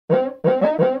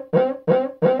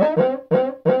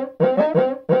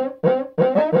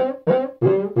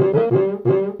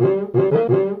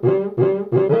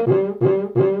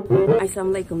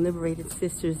Liberated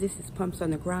Sisters. This is Pumps on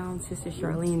the Ground, Sister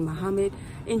Charlene Muhammad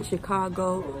in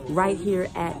Chicago, right here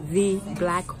at the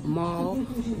Black Mall.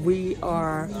 We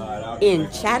are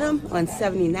in Chatham on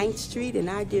 79th Street, and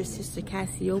our dear sister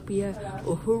Cassiopeia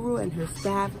Uhuru and her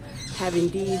staff have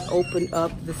indeed opened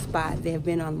up the spot. They have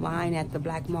been online at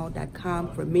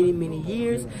theblackmall.com for many, many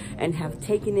years and have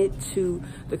taken it to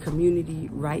the community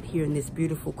right here in this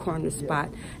beautiful corner spot.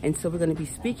 And so we're going to be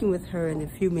speaking with her in a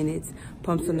few minutes.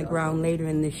 Pumps on the Ground later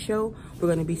in this show. We're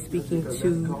going to be speaking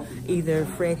to either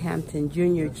Fred Hampton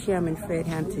Jr., Chairman Fred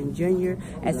Hampton Jr.,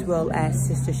 as well as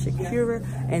Sister Shakira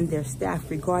and their staff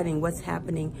regarding what's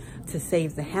happening to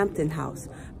save the Hampton house.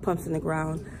 Pumps on the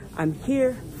Ground. I'm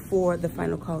here for the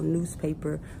Final Call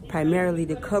newspaper, primarily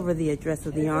to cover the address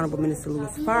of the Honorable Minister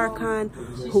Louis Farrakhan,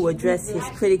 who addressed his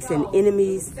critics and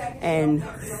enemies, and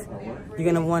you're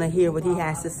going to want to hear what he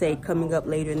has to say coming up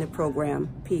later in the program.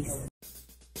 Peace.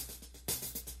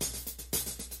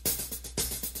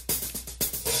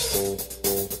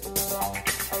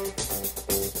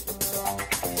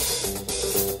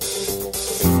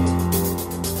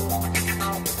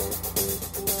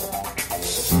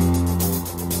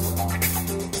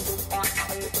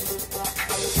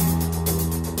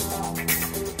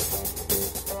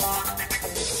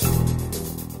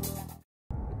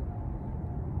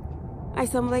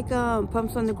 Assalamu alaikum,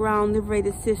 Pumps on the Ground,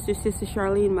 Liberated Sister, Sister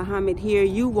Charlene Muhammad here.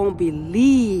 You won't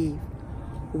believe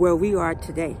where we are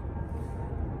today.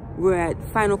 We're at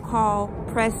Final Call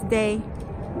Press Day.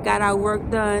 Got our work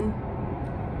done.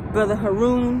 Brother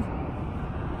Haroon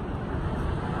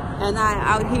and I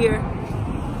out here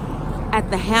at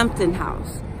the Hampton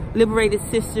house. Liberated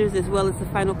Sisters as well as the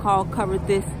Final Call covered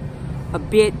this a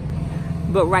bit,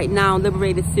 but right now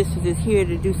Liberated Sisters is here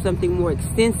to do something more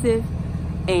extensive.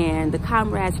 And the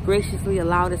comrades graciously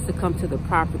allowed us to come to the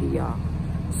property, y'all.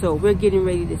 So we're getting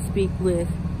ready to speak with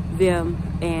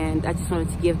them, and I just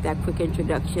wanted to give that quick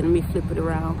introduction. Let me flip it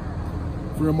around.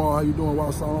 Grandma, how you doing?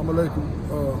 Assalamu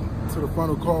alaikum. To the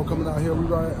Final Call coming out here. We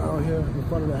right out here in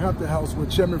front of the Hampton house where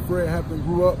Chairman Fred Hampton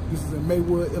grew up. This is in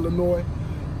Maywood, Illinois,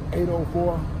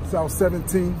 804 South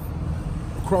 17.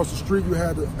 Across the street, you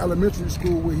had the elementary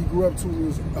school where he grew up to. It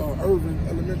was Irvin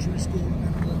Elementary School.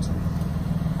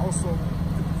 Also,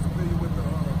 with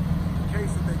the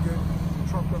case that they gave him,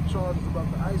 trumped up charges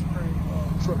about the ice cream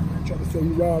truck. They tried to say he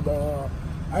robbed the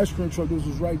ice cream truck. This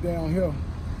was right down here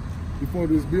before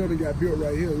this building got built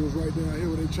right here. It was right down here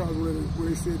where they charged, where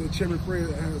they said that Chairman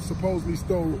Fred had supposedly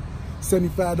stole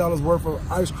 $75 worth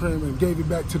of ice cream and gave it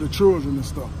back to the children and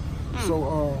stuff.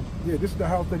 So, yeah, this is the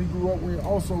house that he grew up with.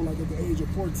 Also, like at the age of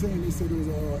 14, they said there was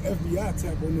a FBI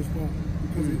tap on this phone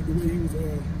because of the way he was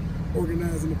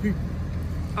organizing the people.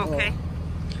 Okay.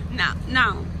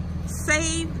 Now,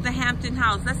 save the Hampton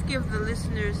house. Let's give the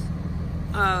listeners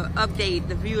update,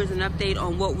 the viewers an update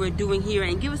on what we're doing here,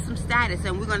 and give us some status.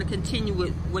 And we're going to continue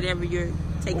with whatever you're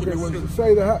taking us through.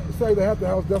 Save the Hampton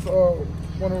house. That's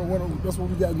that's what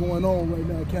we got going on right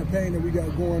now. A campaign that we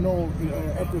got going on in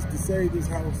efforts to save this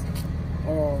house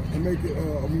and make it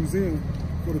a museum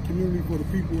for the community, for the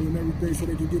people, and everything, so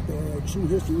they can get the true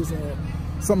history.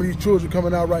 Some of these children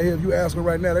coming out right here, if you ask them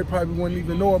right now, they probably wouldn't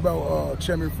even know about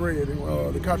Chairman Fred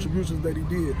and the contributions that he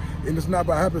did. And it's not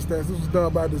by happenstance. This was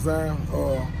done by design,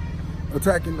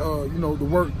 attacking, you know, the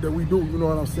work that we do. You know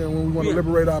what I'm saying? When we want to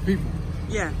liberate our people.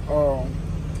 Yeah.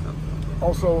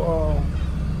 Also,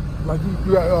 like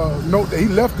you note that he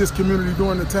left this community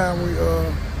during the time when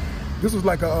this was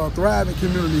like a thriving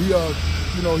community.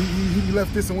 You know, he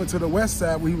left this and went to the west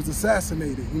side where he was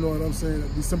assassinated. You know what I'm saying?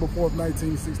 December 4th,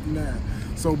 1969.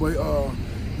 So, but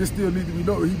this still needs to be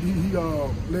known.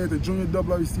 He led the junior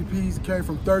WCPs, came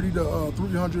from 30 to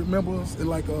 300 members in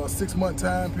like a 6-month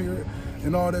time period,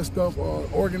 and all that stuff.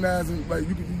 Organizing, like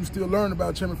you still learn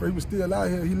about Chairman Fred. He was still out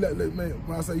here. He left, man.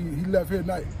 When I say he left here,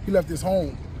 he left his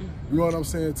home. You know what I'm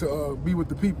saying? To be with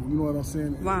the people. You know what I'm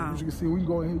saying? Wow. As you can see, we can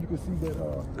go in here. You can see that.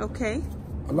 Okay.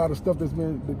 A lot of stuff that's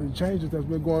been changes that's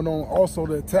been going on. Also,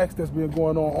 the attacks that's been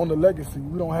going on the legacy.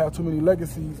 We don't have too many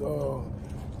legacies.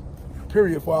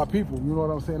 Period for our people. You know what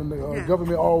I'm saying? And the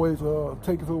government always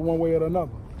take it to one way or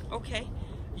another. Okay,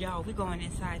 y'all, we're going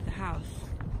inside the house.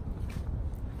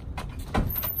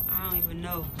 I don't even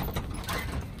know.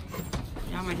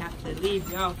 Y'all might have to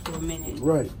leave y'all for a minute.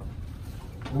 Right.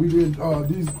 We did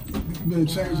these been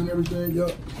changing everything.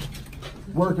 Yup.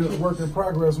 Work in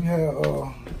progress. We had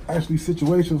actually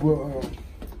situations where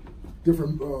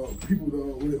different people,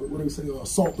 what they say,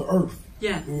 salt the earth.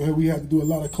 Yeah. And we had to do a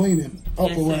lot of cleaning up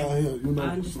around here. You know. I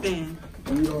understand.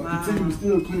 And we continue to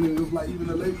still clean it. It was like even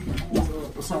the lady who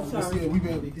was sorry. We've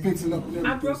been fixing up and everything.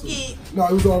 I broke it. No,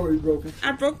 it was already broken.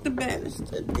 I broke the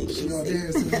banister. You know,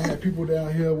 they had people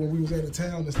down here when we was out of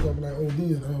town and stuff like, oh,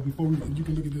 then before you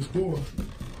can look at this door.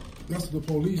 That's what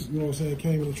the police, you know what I'm saying,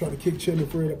 came in and tried to kick Chairman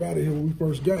Fred up out of here when we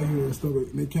first got here and stuff.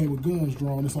 And they came with guns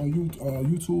drawn. It's on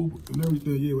YouTube and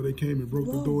everything, yeah, where they came and broke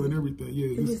the door and everything,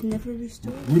 yeah. It was never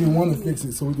restored? We didn't want to fix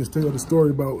it so we can tell the story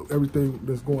about everything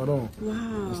that's going on.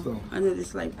 Wow. I know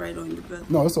this light bright on your brother.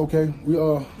 No, it's okay. We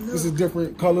this is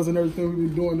different colors and everything. We've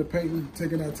been doing the painting,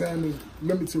 taking our time. There's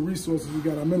limited resources. We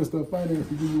got our Minister of Finance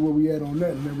to give you where we at on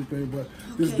that and everything, but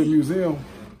this is the museum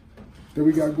that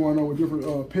we got going on with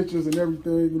different pictures and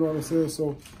everything, you know what I'm saying?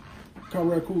 So,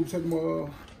 Comrade Cool, take my,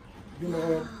 give my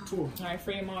tour. All right,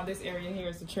 Fremont, this area here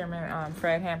is the Chairman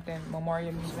Fred Hampton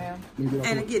Memorial Museum.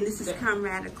 And again, this is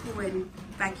Comrade Cool, and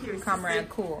back here is Comrade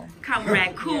Cool.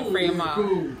 Comrade Cool. Yeah,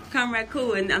 Fremont. Comrade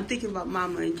Cool, and I'm thinking about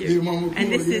Mama and Jerry. Yeah, Mama Cool,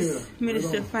 and this is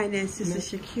Minister of Finance,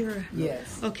 Sister Shakira.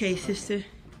 Yes. Okay, Sister.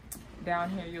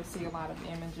 Down here, you'll see a lot of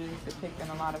images depicting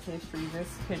a lot of history. This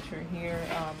picture here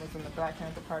was in the Black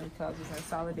Panther Party Cubs. It's in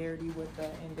solidarity with the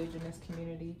indigenous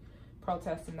community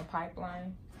protesting the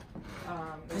pipeline.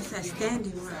 It's that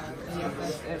standing rock.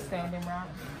 Yes, that's standing rock.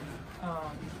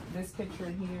 This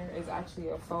picture here is actually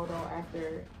a photo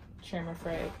after Chairman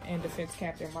Fred and Defense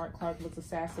Captain Mark Clark was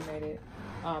assassinated.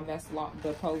 That's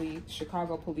the police,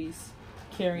 Chicago police,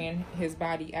 carrying his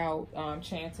body out,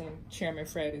 chanting Chairman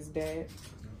Fred is dead.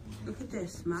 Look at that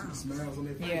smile. Smiles on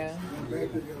their face. Yeah.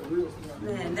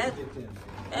 Man,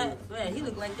 man, he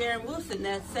looked like Darren Wilson,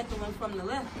 that second one from the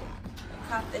left. The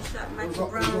cop that shot Michael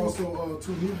Brown. There's also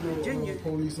two Negro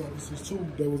police officers too.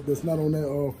 That's not on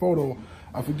that photo.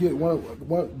 I forget one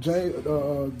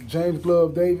James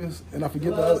Glove Davis, and I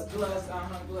forget the other.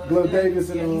 Glove Davis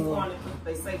and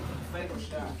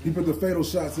he put the fatal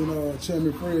shots in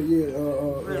Chairman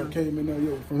Fred. Came in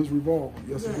there from his revolver.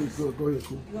 Yes. Go ahead,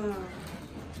 Cool.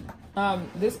 Wow.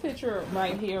 This picture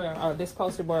right here, or this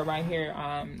poster board right here,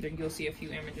 you'll see a few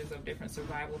images of different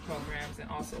survival programs and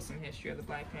also some history of the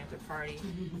Black Panther Party.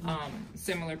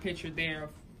 Similar picture there of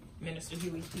Minister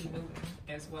Huey P. Newton,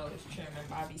 as well as Chairman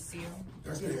Bobby Seale.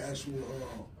 That's the actual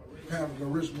the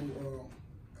original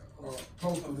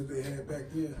poster that they had back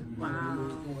then. Wow. What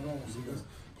was going on. So that's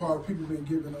part of people been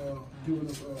giving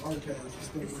us archives and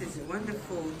stuff. This is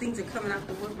wonderful. Things are coming out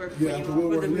the woodwork for you. you. The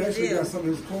woodwork. We actually got some of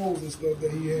his clothes and stuff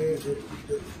that he had and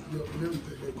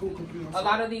everything. Cool. A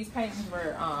lot of these paintings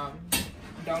were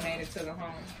donated to the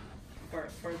home for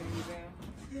the museum.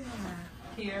 Yeah.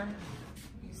 Here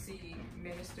you see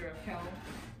Minister of Health,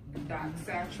 Doc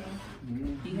Satchel.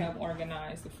 He helped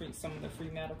organize some of the free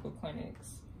medical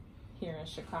clinics here in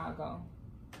Chicago.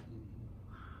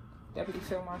 Deputy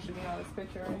Field Marshal, you know this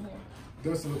picture right here?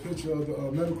 That's a picture of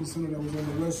the medical center that was on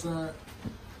the west side.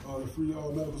 The free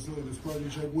medical center, this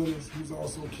President Jake Willis. He was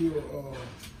also killed,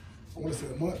 I want to say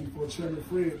a month before Chairman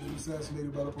Fred. He was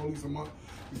assassinated by the police a month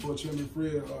before Chairman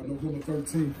Fred, November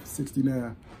 13th,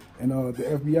 '69. And the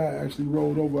FBI actually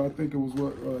rolled over, I think it was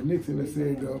what Nixon had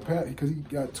said, because he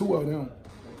got two of them.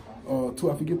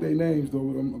 I forget their names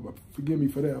though. Forgive me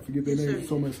for that. I forget their names.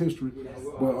 So much history.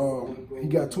 But he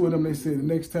got two of them. They said the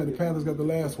next time the Panthers got the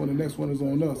last one, the next one is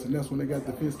on us, and that's when they got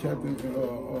Defense Captain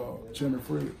Chairman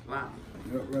Fred. Wow.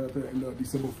 Yep, right up there in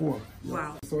December 4th. Yep.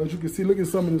 Wow. So as you can see, look at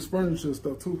some of this furniture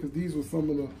stuff too, because these were some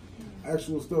of the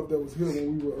actual stuff that was here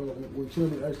when we were when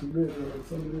Chairman actually lived.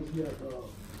 Some of this he had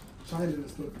China and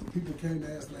stuff. People came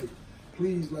to ask like,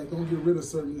 please, like, don't get rid of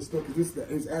certain of this stuff, because this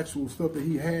is actual stuff that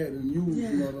he had and used,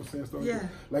 you know what I'm saying? Stuff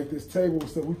like this table and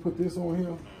stuff. We put this on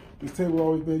here. This table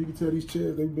always been, you can tell these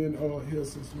chairs, they've been here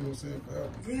since, you know what I'm saying,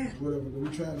 forever. Yeah. Whatever, but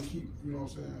we trying to keep, you know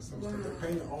what I'm saying, some stuff. The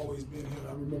painting always been here.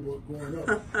 I remember growing up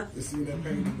and seeing that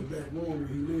painting in the back room where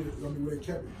he lived. I mean, where they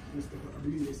kept it. I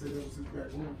believe they said that was his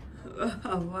back room.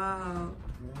 Oh, wow.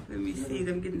 Let me see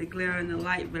them getting the glare and the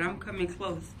light, but I'm coming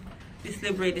close. This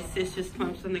Liberated Sisters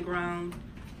Pumps on the Ground.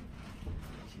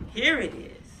 Here it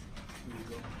is.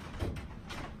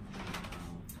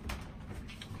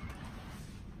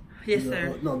 Yes,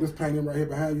 sir. No, this painting right here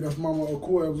behind you, that's Mama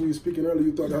Okoye. As we were speaking earlier,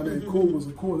 you thought that name Cool was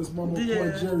a cool. This Mama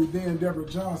Okoye, Jerry, Dan, Deborah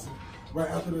Johnson. Right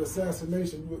after the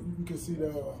assassination, you can see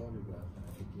the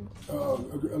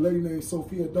a lady named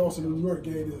Sophia Dawson in New York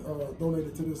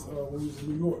donated to this when we was in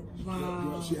New York.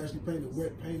 Wow. She actually painted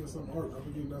wet paint or some art. I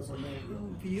forget that's her name.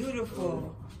 Oh,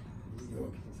 beautiful.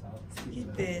 Look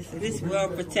at this. This well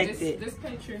protected. This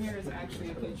picture here is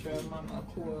actually a picture of Mama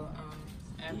Okoye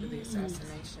after the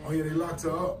assassination. Oh yeah, they locked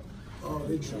her up.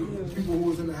 People who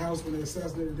was in the house when they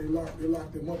assassinated, they locked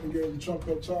them up and gave them trumped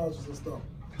up charges and stuff.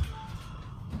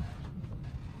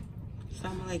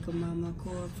 Assalamu alaikum, Mama.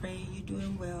 Cool. Pray you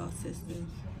doing well, sister.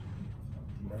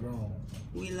 Right on.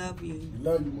 We love you. We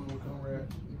love you, Mama. Comrade.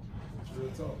 Real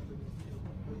talk.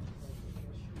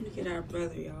 Look at our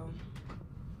brother, y'all.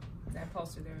 That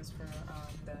poster there is for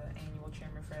the annual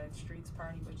Chairman Fred Streets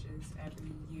Party, which is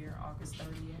every year, August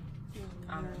 30th,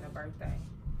 honoring the birthday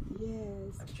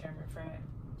of Chairman Fred.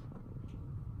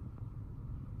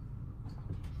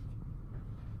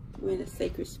 We're in a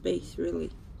sacred space, really.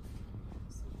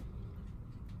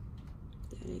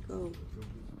 There you go.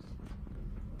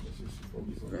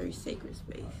 Very sacred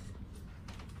space.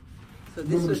 So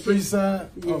this was street side.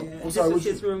 Yeah. I'm sorry. This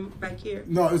is his room back here.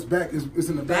 No, it's back. It's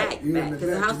in the back. Back. Because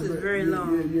the house is very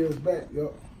long. Yeah, it's back.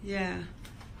 Yep. Yeah.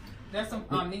 There's some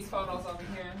these photos over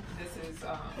here. This is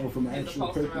from the is the actual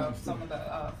poster paper. of some of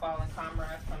the fallen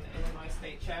comrades from the Illinois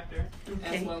State Chapter,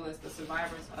 as well as the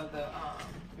survivors of the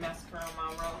massacre on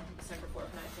Monroe, December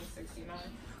 4th, 1969.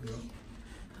 Yeah.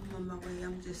 I'm on my way.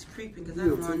 I'm just creeping because I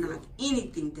don't want to knock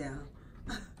anything down.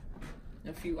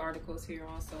 A few articles here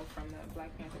also from the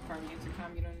Black Panther Party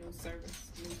Intercommunal News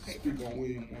Service newspaper.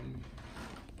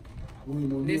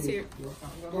 This here,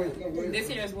 this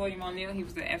here is William O'Neill. He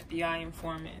was the FBI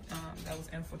informant that was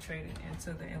infiltrated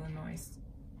into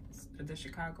the the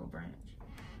Chicago branch.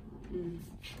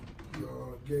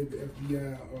 Gave the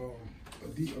FBI a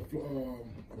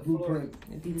blueprint.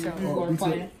 A detailed floor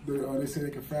plan. They said they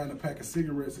could find a pack of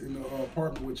cigarettes in the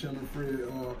apartment where Chairman Fred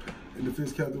and the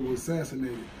defense captain was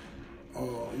assassinated.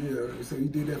 Yeah, so he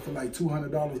did that for like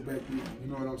 $200 back then.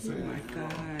 You know what I'm saying? Oh my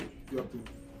God. You have to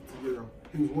get him.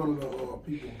 He was one of the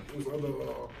people. There was other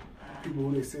people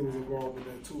who they said was involved in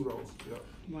that too, though. Yeah.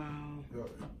 Wow.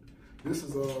 Yeah. This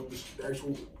is the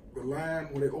actual line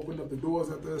when they opened up the doors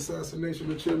after the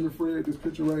assassination of Chairman Fred. This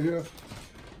picture right here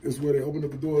is where they opened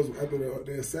up the doors after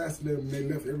they assassinated him, and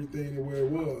they left everything where it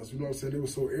was. You know what I'm saying? They were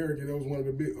so arrogant. That was one of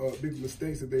the big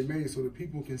mistakes that they made, so that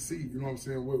people can see. You know what I'm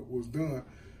saying? What was done.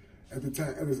 At the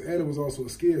time, and it was also a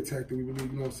scare tactic, we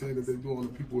believe, you know what I'm saying, that they're doing on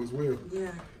the people as well.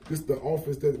 Yeah. This is the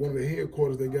office, that one of the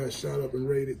headquarters that got shot up and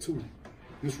raided too.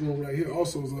 This room right here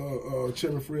also is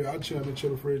Chairman Fred, our chairman,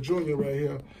 Chairman Fred Jr. right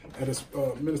here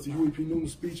at Minister Louis P.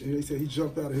 Newton's speech, and they said he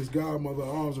jumped out of his godmother's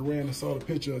arms and ran and saw the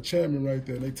picture of Chairman right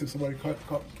there. And they took somebody captured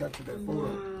that photo.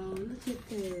 Wow, look at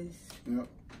this. Yep.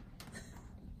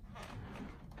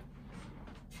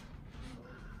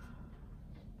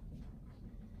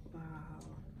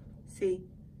 See,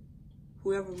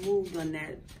 whoever moved on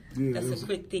that, that's a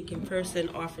quick thinking person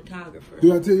or photographer.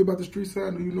 Did I tell you about the street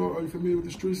sign? Do you know, are you familiar with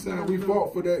the street sign? We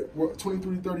fought for that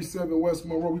 2337 West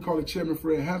Monroe. We call it Chairman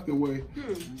Fred Hampton Way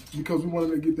because we wanted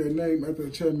to get that name after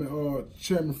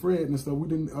Chairman Fred and stuff.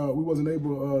 We wasn't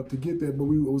able to get that, but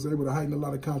we was able to heighten a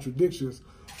lot of contradictions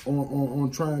on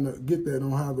trying to get that,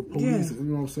 on how the police, you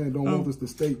know what I'm saying, don't want this, the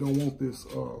state don't want this.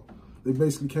 They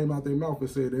basically came out their mouth and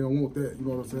said they don't want that, you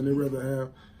know what I'm saying? They rather have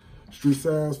street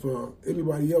signs for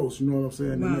anybody else, you know what I'm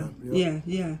saying? Wow.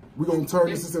 Yeah. We're going to turn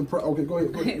this into, okay, go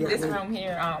ahead. This room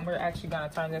here, we're actually going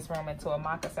to turn this room into a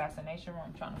mock assassination room.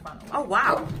 I'm trying to find a Oh,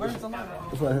 wow. Where's the logo?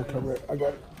 It's right here, come right. I got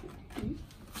it.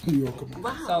 Come on.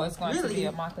 Wow. So it's going to be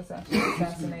a mock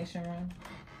assassination room.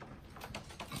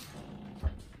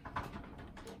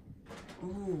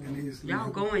 Ooh,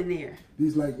 y'all going there.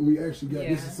 These like, we actually got,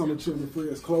 this is some of Chairman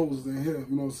Fred's clothes in here,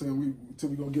 you know what I'm saying? Until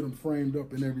we gonna get them framed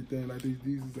up and everything, like these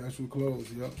is actual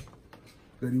clothes,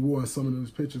 that he wore in some of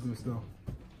those pictures and stuff.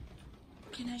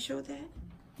 Can I show that?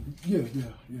 Yeah.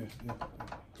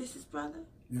 This is brother?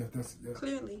 Yeah, that's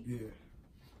clearly. Yeah.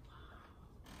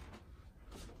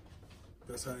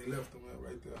 That's how they left him at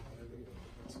right there.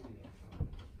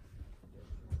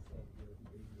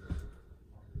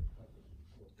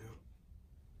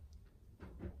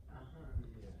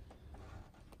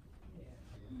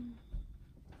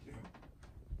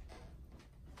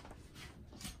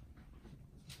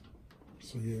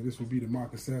 So yeah, this will be the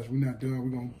mock assassination. We're not done.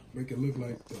 We're gonna make it look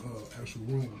like the actual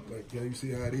room. Like, yeah, you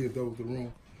see how it is. That was the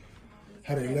room.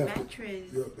 How they left mattress. it.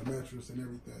 Yeah, the mattress and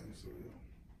everything. So yeah.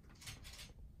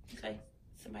 It's like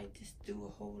somebody just threw a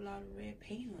whole lot of red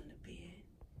paint on the bed.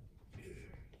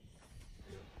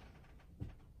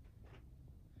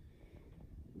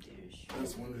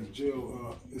 That's one of his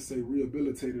jail. It say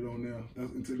rehabilitated on there.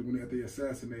 That's until when they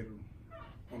assassinated him.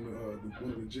 On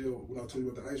one of the jail, when I told you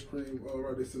about the ice cream,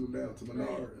 right, they sent him down to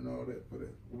Menard and all that for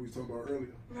that, what we was talking about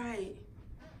earlier. Right.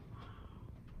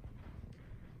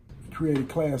 He created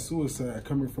class suicide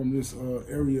coming from this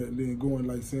area and then going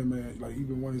like saying, man, like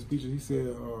even one of his speeches, he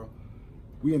said,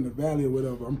 we in the valley or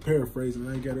whatever. I'm paraphrasing,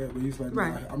 I ain't got that, but he's like,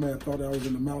 right. I mean, I thought I was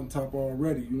in the mountaintop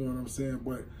already, you know what I'm saying?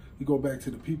 But you go back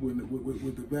to the people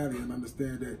with the valley and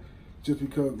understand that just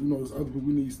because, you know, there's other people,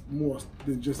 we need more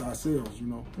than just ourselves, you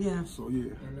know. Yeah. So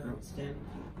yeah. And understand.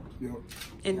 Yeah.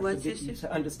 And what, sister?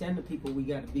 To understand the people, we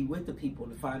got to be with the people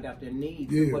to find out their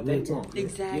needs, Yeah, what they real talk. want.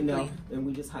 Exactly. You know, and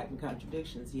we just heighten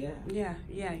contradictions. Yeah. Yeah,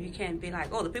 yeah. You can't be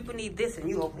like, oh, the people need this, and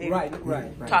you over here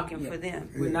Right. talking Yeah. for them.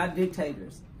 We're not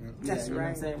dictators. That's you know right.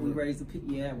 what I'm saying? We raise the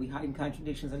people. Yeah, we heighten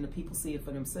contradictions, and the people see it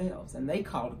for themselves, and they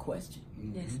call the question.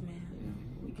 Yes, ma'am.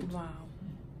 Yeah, we can. Wow.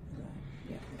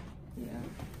 Yeah.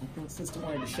 I think Sister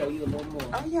wanted to show you a little more.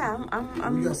 Oh yeah,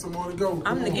 I'm We got some more to go.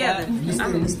 I'm together. We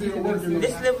still working on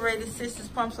This Liberated Sisters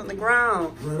Pumps on the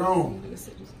Ground. right on.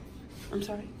 I'm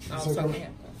sorry.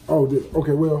 Oh,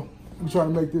 okay. Well, we're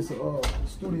trying to make this a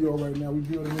studio right now. We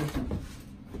building it,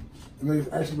 and there's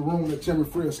actually the room that Chairman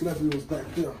Fred slept in was back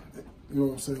there. You know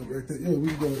what I'm saying? Right there. Yeah, we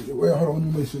can go. Well, hold on.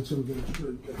 Let me make sure Chairman gets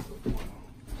straight.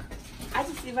 I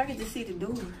just see if I could just see the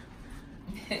door.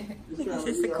 Look at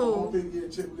Sister I Cool. don't think we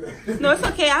get No, it's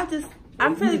okay.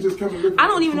 I'm feeling. just come and look at I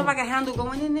don't the even know if I front. can handle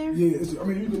going in there. Yeah, I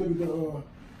mean, you can look at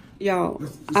the. Y'all,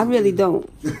 I really don't.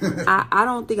 I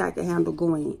don't think I can handle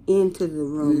going into the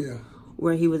room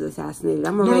where he was assassinated.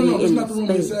 I'm already No, it's in not the room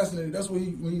he space. assassinated. That's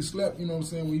when he slept. You know what I'm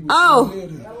saying? When he was Oh.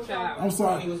 I'm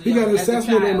sorry. He got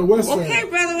assassinated on the west side. Okay,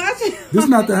 brother, watch it. This is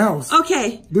not the house.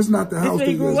 Okay. This is not the house. where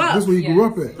he grew up. This is where he grew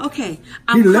up at. Okay. He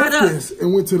I'm left caught up. this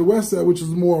and went to the west side, which was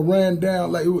more ran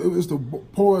down. Like it was the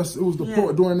poorest. It was the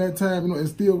poor during that time. You know, it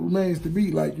still remains to be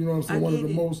like, you know what I'm saying, one of the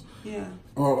most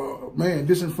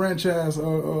disenfranchised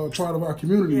part of our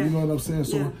community. You know what I'm saying?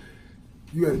 So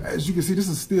as you can see, this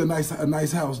is still a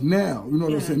nice house now. You know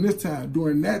what I'm saying? This time,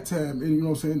 during that time, and you know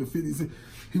what I'm saying, in the 50s,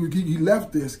 he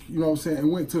left this, you know what I'm saying,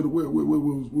 and went to the where it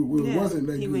wasn't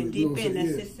that He good. went You know deep what I'm in.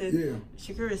 saying? That's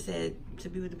Sister Shakira said, to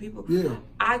be with the people. Yeah.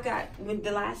 I got, when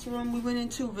the last room we went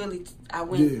into, really, I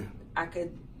went, I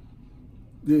could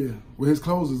where his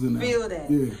clothes is in there. feel that.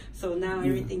 Yeah. So now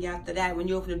everything after that, when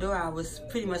you open the door, I was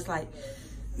pretty much like,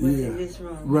 what's in this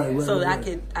room? Right. So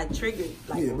I triggered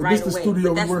like but right this the away.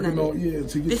 studio But we're that's working not on. it. Yeah,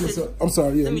 to get This this is- up. I'm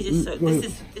sorry. Yeah. Let me just show. Go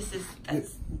ahead.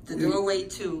 That's the doorway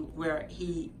to where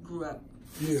he grew up.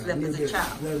 Slept as a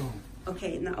child. Right on.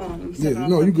 Okay, now on. Let me Yeah, set it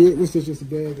no, off. you good. What's this, just a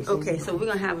bag or something? Okay, so we're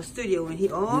gonna have a studio and he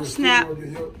snap.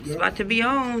 It's about to be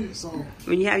on.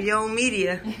 When you have your own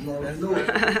media. No, that's no.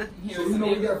 So you know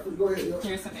we got. Go ahead.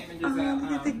 Here's some images look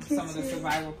at of the some of the kitchen.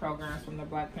 survival programs from the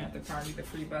Black Panther Party, the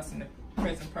free bus and the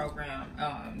prison program.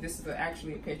 This is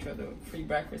actually a picture of the free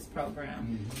breakfast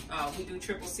program. We do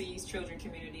Triple C's, Children,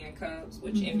 Community, and Cubs,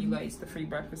 which emulates the free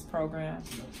breakfast program.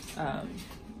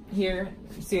 Here,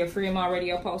 you see a Freedom On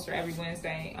Radio poster every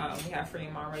Wednesday. We have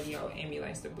Freedom On Radio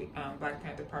emulates the Black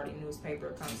Panther Party newspaper.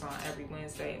 It comes on every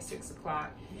Wednesday at 6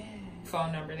 o'clock. Yeah.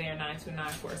 Phone number there,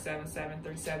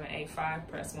 929-477-3785.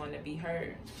 Press 1 to be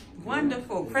heard.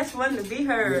 Wonderful. Press 1 to be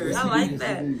heard. I like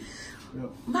that.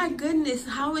 My goodness,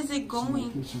 how is it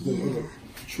going?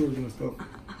 Children and stuff.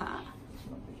 I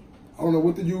don't know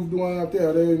what the youth doing out there.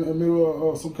 Are they in the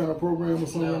middle of some kind of program or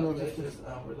something? No, they're just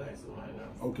relaxing right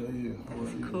now. Okay, yeah. All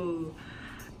right, Cool.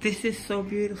 This is so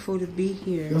beautiful to be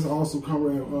here. That's also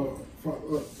Comrade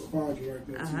Farrakhan right there.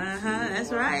 Too.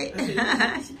 That's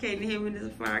right. She came to him with his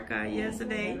Farrakhan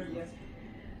yesterday.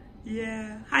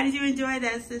 Yeah. How did you enjoy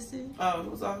that, sister? Oh,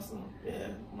 it was awesome. Yeah,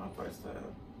 my first time.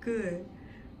 Good.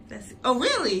 Oh,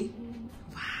 really?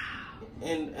 Wow.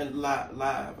 And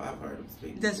live, I've heard him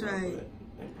speak. That's before, right. but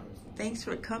in person. Thanks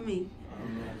for coming.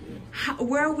 Yeah.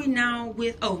 Where are we now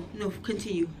with? Oh no,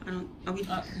 continue. Are we?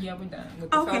 Yeah, we're done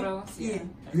with the photos. Yeah.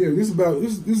 Yeah, this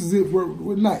is it.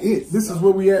 We're not it. This is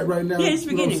where we at right now. Yeah, it's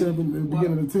you know what I'm saying, in the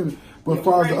beginning of the tennis. But as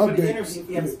far as the updates, If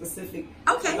you have specific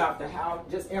Okay. about the house,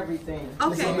 just everything.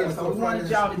 Okay. So we wanted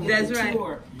y'all to get That's the right.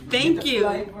 tour. Thank you.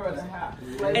 Flavor of the house.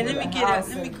 And let me get up.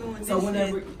 Let me go in So this.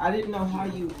 whenever I didn't know how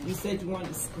you said you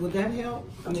wanted to. Would that help?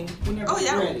 I mean, whenever Oh, you're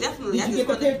yeah, ready. definitely. I Did you just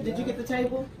get the wanna- Did you get the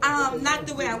table? Not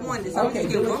the way I wanted. So Okay, I'm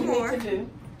do gonna what get you one more. need to do.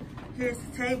 Here's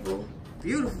the table.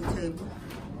 Beautiful table.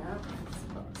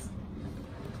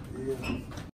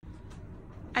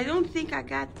 I don't think I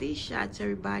got these shots,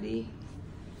 everybody.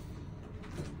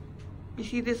 You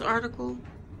see this article?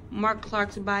 Mark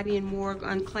Clark's body in morgue,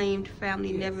 unclaimed,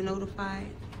 family never notified.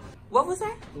 What was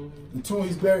that? the tomb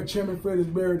he's buried. Chairman Fred is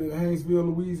buried in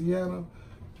Haynesville, Louisiana.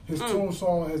 His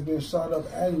tombstone has been shot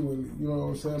up annually. You know what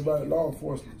I'm saying, by law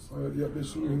enforcement. So they're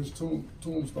shooting his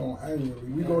tombstone annually.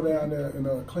 We go down there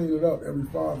and clean it up every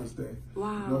Father's Day.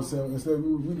 Wow. You know what I'm saying? Instead,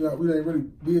 we ain't really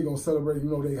big on celebrating, you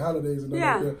know, their holidays and stuff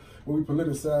like that. But we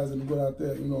politicize and go out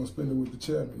there, you know, and spend it with the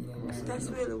chairman. You know what I'm saying? That's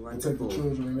really And wonderful. take the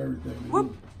children and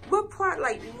everything. What part,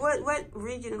 like, what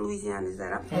region of Louisiana is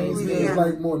that? I'm from It's Louisiana.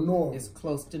 like more north. It's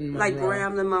close to Monroe. Like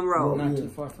Graham and Monroe. Not Yeah. too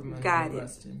far from Monroe. Got it.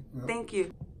 Ruston. Thank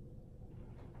you.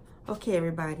 Okay,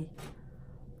 everybody.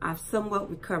 I've somewhat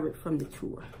recovered from the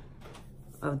tour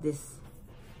of this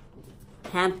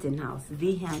Hampton house,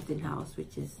 the Hampton house,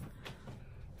 which has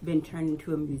been turned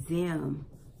into a museum.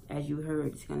 As you heard,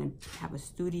 it's going to have a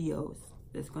studio.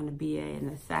 There's going to be an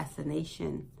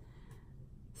assassination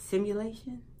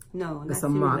simulation. No, not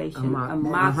simulation. A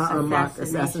mock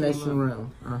assassination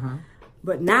room.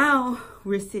 But now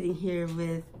we're sitting here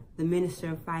with the Minister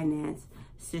of Finance,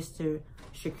 Sister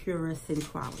Shakura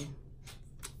Sinquali.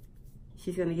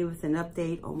 She's going to give us an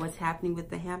update on what's happening with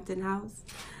the Hampton house.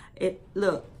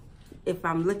 Look, if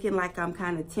I'm looking like I'm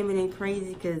kind of timid and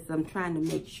crazy, because I'm trying to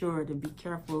make sure to be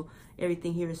careful.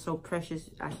 Everything here is so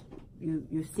precious.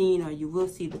 You've seen, or you will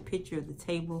see, the picture of the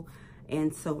table.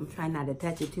 And so I'm trying not to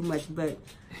touch it too much. But,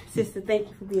 Sister, thank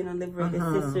you for being on Liberated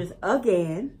Sisters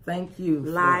again. Thank you.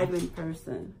 Live in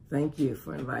person. Thank you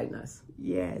for inviting us.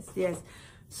 Yes, yes.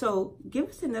 So give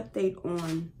us an update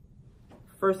on,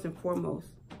 first and foremost,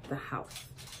 the house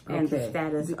and the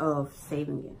status of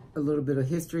saving it. A little bit of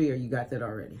history, or you got that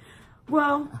already?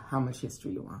 Well, how much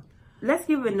history you want? Let's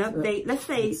give an update. Let's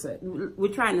say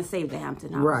we're trying to save the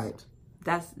Hampton house. Right.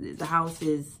 The house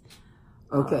is...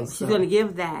 Okay, she's going to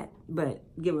give that, but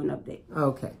give an update.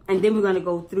 Okay. And then we're going to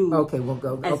go through we'll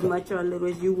go as much or a little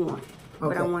as you want.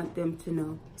 But I want them to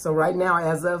know. So right now,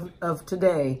 as of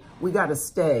today, we got to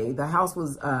stay. The house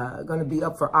was going to be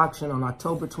up for auction on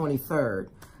October 23rd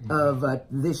of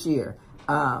this year.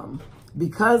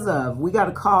 Because we got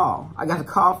a call. I got a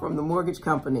call from the mortgage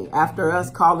company after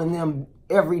us calling them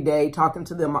every day, talking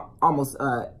to them almost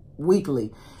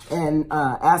weekly, and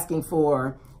asking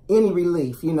for any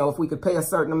relief, you know, if we could pay a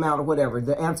certain amount or whatever.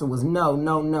 The answer was no,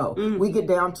 no, no. We get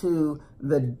down to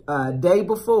the day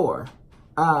before,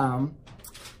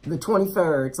 the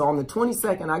 23rd. So on the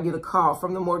 22nd, I get a call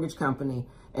from the mortgage company.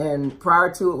 And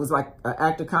prior to it was like an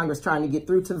act of Congress trying to get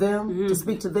through to them, to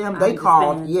speak to them. They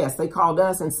called, they called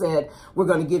us and said, we're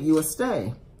going to give you a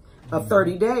stay of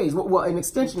 30 days. Well, an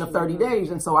extension of 30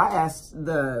 days. And so I asked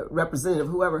the representative,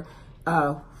 whoever,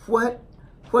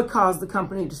 what caused the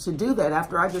company to do that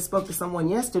after I just spoke to someone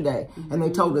yesterday? And they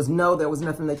told us, no, there was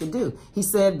nothing they could do. He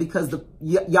said, because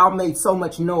y'all made so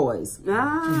much noise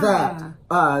that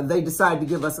they decided to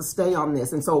give us a stay on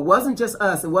this. And so it wasn't just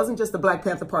us. It wasn't just the Black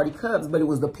Panther Party Cubs, but it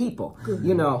was the people,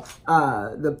 you know,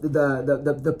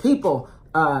 the people,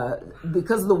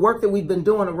 because of the work that we've been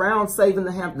doing around saving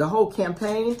the whole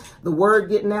campaign, the word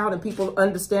getting out and people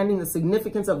understanding the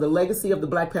significance of the legacy of the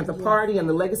Black Panther Party and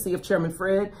the legacy of Chairman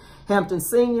Fred Hampton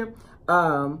Sr.,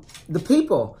 the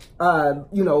people,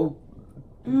 you know,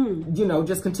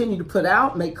 just continue to put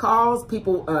out, make calls.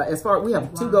 People, as far as we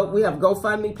have we have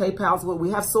GoFundMe, PayPal's, where we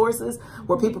have sources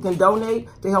where people can donate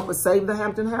to help us save the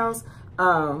Hampton house.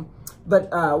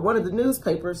 But one of the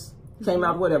newspapers came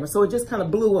out, whatever. So it just kind of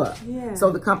blew up.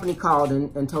 So the company called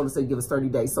and told us they'd give us 30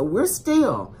 days. So we're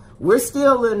still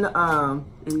in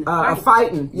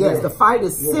fighting. Yes, the fight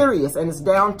is serious, and it's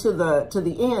down to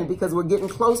the end because we're getting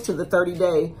close to the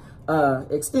 30-day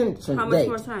extension date. How much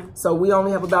more time? So we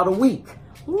only have about a week.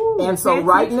 And so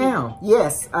right now,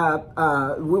 yes,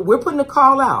 we're putting a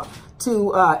call out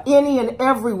to any and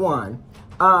everyone.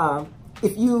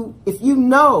 If you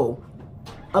know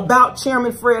about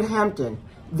Chairman Fred Hampton,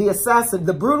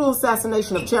 the brutal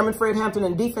assassination of Chairman Fred Hampton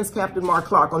and Defense Captain Mark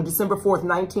Clark on December 4th,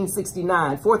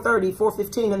 1969,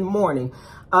 4:15 in the morning.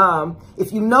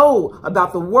 If you know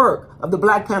about the work of the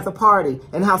Black Panther Party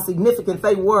and how significant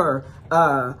they were,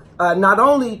 not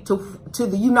only to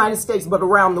the United States, but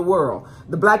around the world.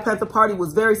 The Black Panther Party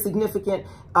was very significant.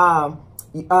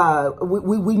 We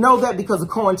know that because of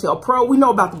COINTELPRO. We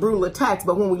know about the brutal attacks,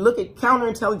 but when we look at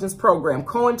counterintelligence program,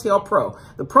 COINTELPRO,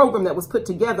 the program that was put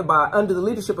together under the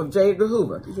leadership of J. Edgar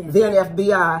Hoover, then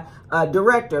FBI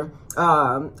director,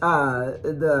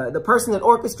 the person that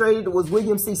orchestrated it was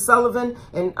William C. Sullivan,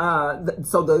 and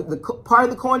so the part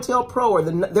of the COINTELPRO, or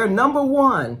their number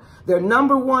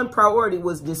one priority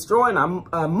was destroying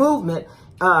our movement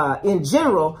in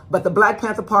general, but the Black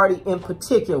Panther Party in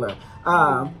particular.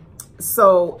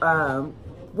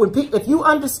 If you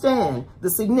understand the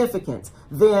significance,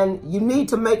 then you need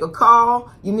to make a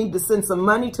call. You need to send some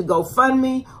money to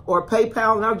GoFundMe or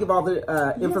PayPal, and I'll give all the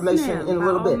information in a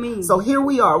little bit. So here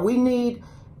we are. We need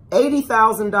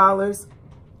 $80,000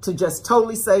 to just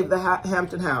totally save the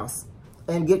Hampton house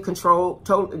and get control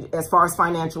as far as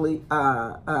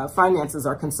finances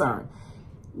are concerned.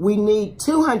 We need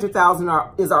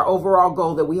 $200,000 is our overall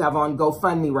goal that we have on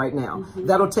GoFundMe right now.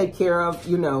 That'll take care of,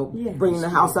 you know, bringing the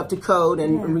house up to code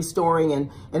and restoring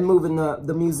and moving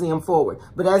the museum forward.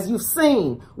 But as you've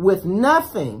seen, with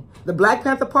nothing, the Black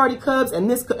Panther Party Cubs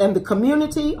and the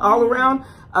community all around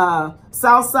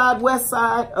South side, west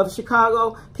side of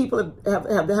Chicago, people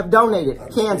have donated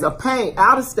cans of paint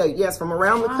out of state, yes, from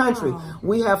around the country.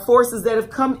 We have forces that have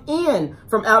come in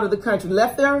from out of the country,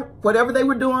 left there, whatever they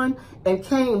were doing, and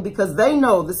came because they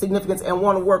know the significance and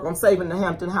want to work on saving the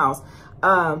Hampton house.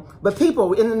 But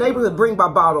people in the neighborhood bring by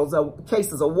bottles,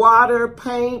 cases of water,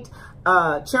 paint.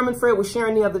 Chairman Fred was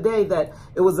sharing the other day that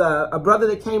it was a brother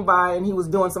that came by and he was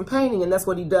doing some painting, and that's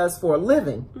what he does for a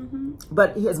living.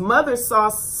 But his mother saw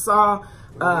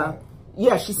something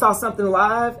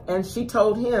live, and she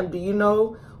told him, do you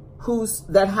know who's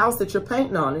that house that you're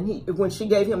painting on? And when she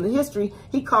gave him the history,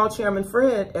 he called Chairman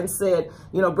Fred and said,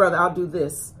 you know, brother, I'll do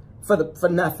this for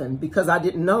nothing, because I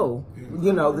didn't know,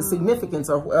 you know, the significance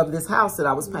of this house that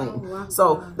I was painting.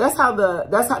 So that's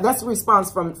the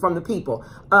response from the people.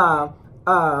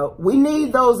 We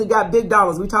need those that got big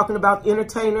dollars. We're talking about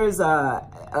entertainers,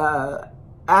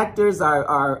 actors,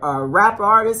 our rap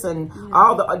artists, and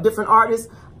all the different artists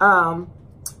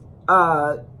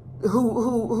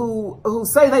who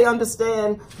say they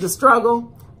understand the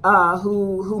struggle,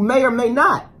 who may or may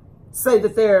not say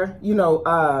that they're, you know,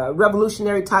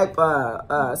 revolutionary type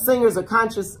singers or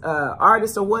conscious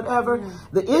artists or whatever.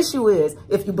 The issue is,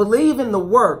 if you believe in the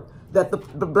work that the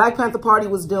Black Panther Party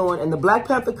was doing and the Black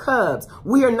Panther Cubs,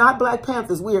 we are not Black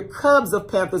Panthers, we are Cubs of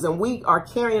Panthers, and we are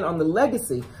carrying on the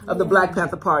legacy of the Black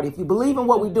Panther Party. If you believe in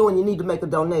what we're doing, you need to make a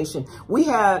donation. We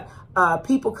had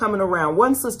people coming around.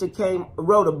 One sister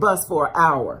rode a bus for an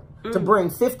hour to bring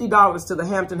 $50 to the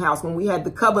Hampton house when we had the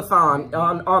Cubathon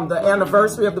on the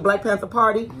anniversary of the Black Panther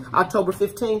Party, October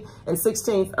 15th and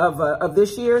 16th of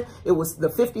this year. It was the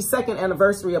 52nd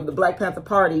anniversary of the Black Panther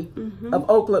Party of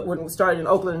Oakland, when it started in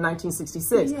Oakland in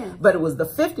 1966. But it was the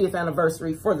 50th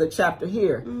anniversary for the chapter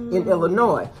here in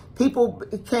Illinois. People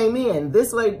came in. This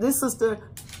sister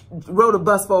rode a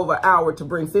bus for over an hour to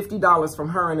bring $50 from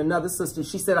her and another sister.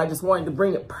 She said, I just wanted to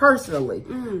bring it personally.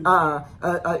 An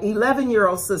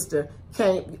 11-year-old sister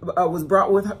was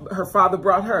brought with her father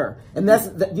brought her. And that's,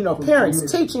 you know, parents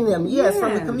teaching them,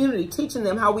 from the community, teaching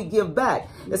them how we give back,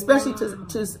 especially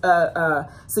to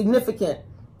significant,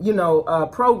 you know,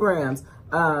 programs.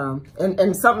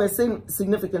 And something that's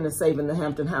significant is saving the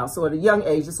Hampton house. So at a young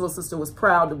age, this little sister was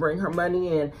proud to bring her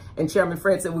money in, and Chairman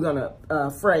Fred said we're going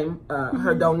to frame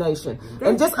her donation.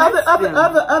 And just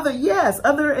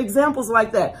other examples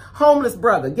like that. Homeless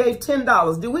brother gave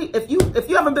 $10. If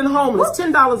you ever been homeless,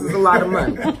 $10 is a lot of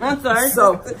money. I'm sorry.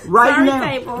 So right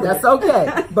now, that's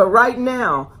okay. But right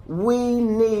now, we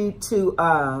need to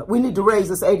raise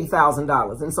this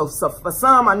 $80,000, and so for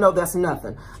some, I know that's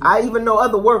nothing. I even know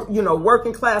other working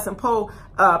class and poor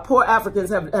Africans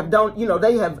have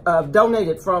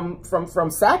donated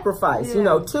from sacrifice, you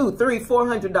know, $200, $300,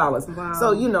 $400. Wow.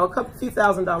 So you know, a few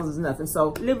 $1,000s is nothing. So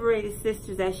Liberated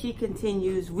Sisters, as she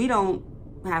continues, we don't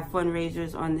have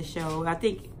fundraisers on the show. I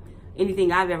think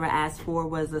anything I've ever asked for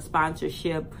was a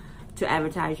sponsorship to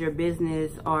advertise your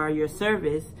business or your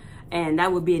service. And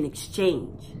that would be an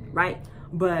exchange, right?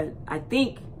 But I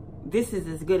think this is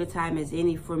as good a time as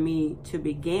any for me to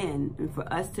begin and for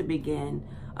us to begin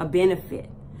a benefit.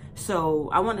 So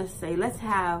I want to say, let's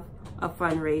have a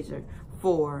fundraiser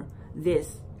for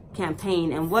this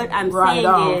campaign. And what I'm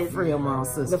saying is,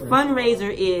 the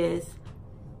fundraiser is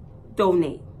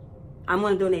donate. I'm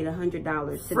going to donate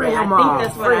 $100 today. I think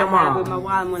that's what I have with my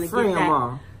wallet. I'm going to get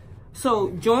that. So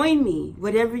join me,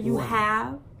 whatever you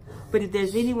have. But if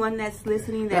there's anyone that's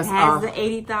listening that has the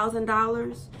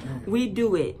 $80,000, we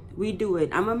do it. We do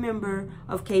it. I'm a member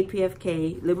of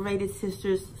KPFK. Liberated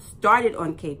Sisters started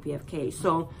on KPFK.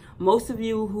 So most of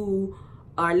you who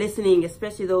are listening,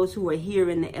 especially those who are here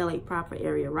in the LA proper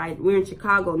area, right? We're in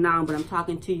Chicago now, but I'm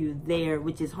talking to you there,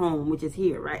 which is home, which is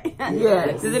here, right?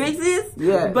 Yes. Does it make sense?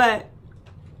 Yeah. But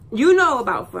you know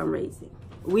about fundraising.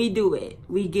 We do it.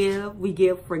 We give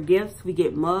for gifts. We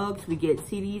get mugs. We get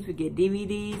CDs. We get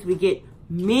DVDs. We get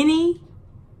many.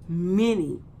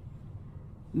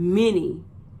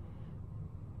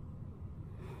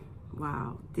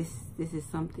 Wow, this is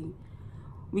something.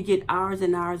 We get hours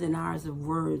and hours and hours of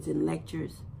words and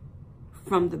lectures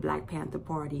from the Black Panther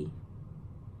Party,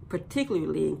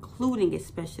 particularly, including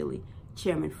especially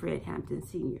Chairman Fred Hampton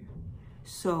Sr.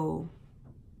 So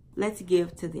let's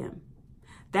give to them.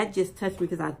 That just touched me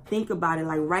because I think about it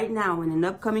like right now in an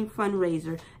upcoming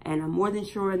fundraiser, and I'm more than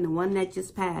sure in the one that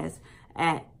just passed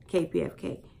at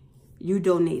KPFK, you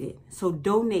donated. So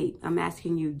donate. I'm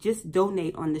asking you, just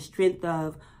donate on the strength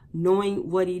of knowing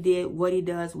what he did, what he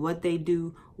does, what they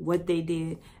do, what they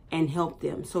did, and help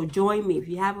them. So join me. If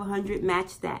you have 100,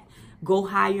 match that. Go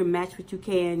higher, match what you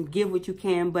can, give what you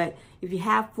can. But if you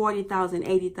have 40,000,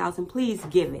 80,000, please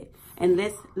give it. And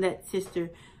let's let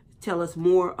Sister tell us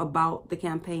more about the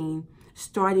campaign,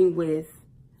 starting with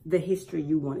the history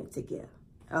you wanted to give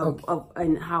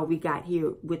and how we got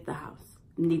here with the house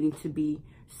needing to be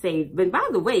saved. But by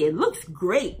the way, it looks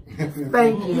great.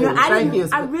 Thank you.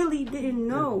 I really didn't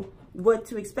know what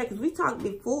to expect, because we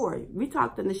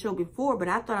talked on the show before, but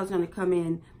I thought I was going to come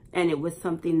in and it was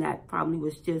something that probably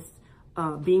was just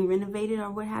being renovated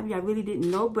or what have you. I really didn't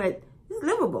know, but it's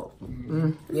livable.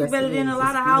 It's better than a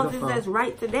lot of houses that's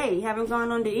right today haven't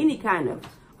gone under any kind of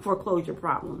foreclosure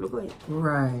problem. Go ahead.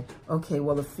 Right. Okay.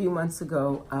 Well, a few months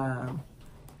ago,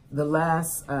 the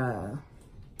last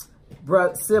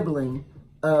sibling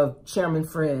of Chairman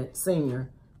Fred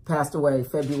Sr. passed away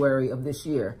February of this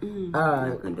year.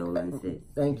 My condolences.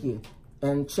 Thank you.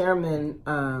 And Chairman,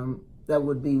 that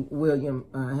would be William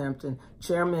Hampton.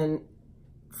 Chairman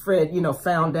Fred,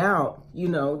 found out,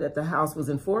 that the house was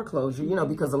in foreclosure,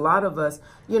 because a lot of us,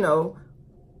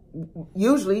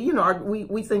 usually,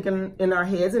 we think in our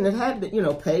heads, and it had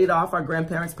been, paid off. Our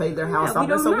grandparents paid their house off.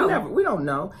 We don't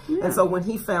know. Yeah. And so when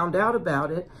he found out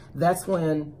about it, that's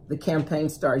when the campaign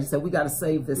started. He said, we got to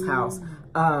save this house.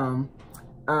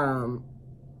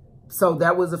 So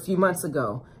that was a few months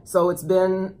ago. So it's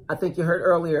been, I think you heard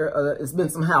earlier, it's been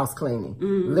some house cleaning,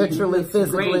 literally,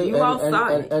 physically,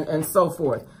 and so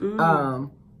forth.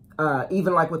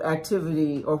 Even like with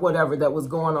activity or whatever that was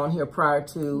going on here prior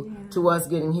to us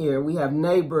getting here, we have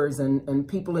neighbors and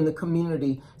people in the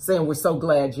community saying, we're so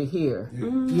glad you're here,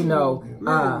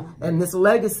 and this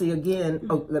legacy again,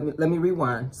 let me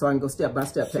rewind so I can go step by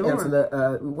step to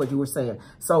answer what you were saying.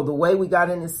 So the way we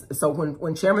got in this, so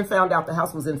when Chairman found out the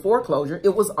house was in foreclosure,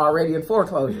 it was already in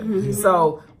foreclosure.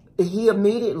 So he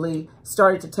immediately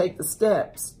started to take the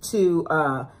steps to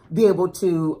be able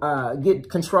to get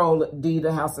control, deed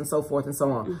the house, and so forth and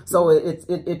so on. So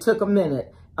it took a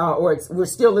minute, we're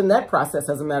still in that process,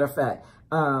 as a matter of fact,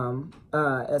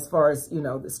 as far as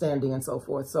the standing and so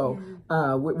forth. So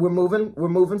we're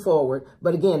moving forward.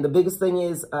 But again, the biggest thing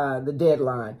is the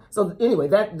deadline. So anyway,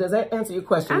 does that answer your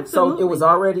question? Absolutely. So it was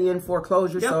already in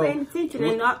foreclosure. Y'all paying attention,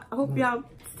 and I hope y'all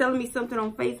telling me something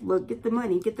on Facebook. Get the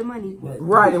money.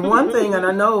 Right. And one thing, and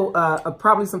I know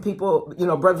probably some people,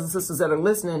 brothers and sisters that are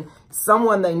listening,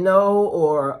 someone they know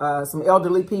or some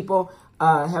elderly people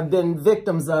have been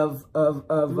victims of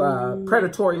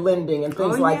predatory lending and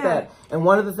things like that. And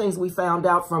one of the things we found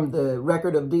out from the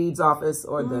Record of Deeds office,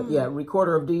 or the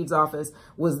Recorder of Deeds office,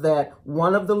 was that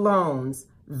one of the loans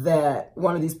that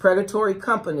one of these predatory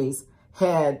companies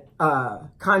had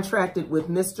contracted with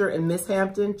Mr. and Miss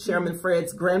Hampton, Chairman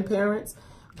Fred's grandparents,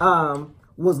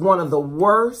 was one of the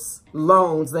worst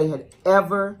loans they had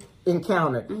ever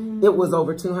encountered. It was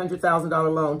over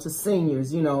 $200,000 loan to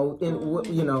seniors,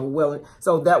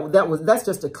 so that's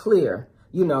just a clear,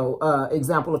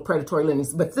 example of predatory lending.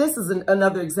 But this is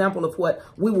another example of what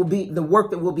the work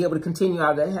that we'll be able to continue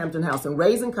out of the Hampton House, and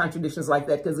raising contradictions like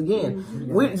that. Because again,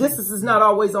 this is not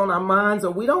always on our minds,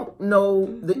 or we don't know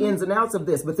the ins and outs of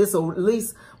this, but this will, at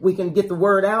least we can get the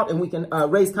word out, and we can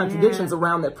raise contradictions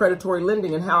around that predatory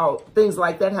lending and how things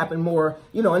like that happen more,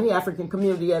 in the African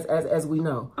community as we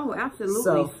know. Oh,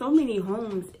 absolutely. So many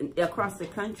homes across the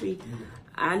country.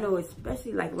 I know,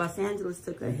 especially like Los Angeles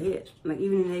took a hit. Like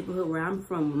even in the neighborhood where I'm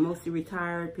from, mostly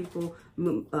retired people,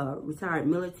 retired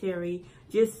military,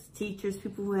 just teachers,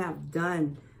 people who have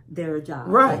done their job,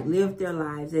 like lived their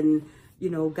lives, and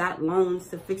got loans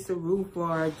to fix a roof,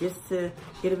 or just to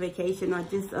get a vacation, or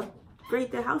just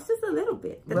upgrade their house just a little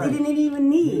bit that they didn't even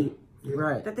need.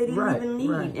 That they didn't even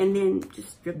need, and then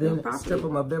just strip their property. Strip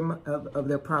them of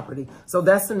their property. So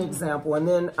that's an example, and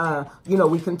then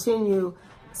we continue.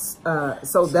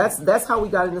 So that's how we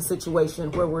got in the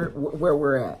situation where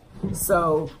we're at.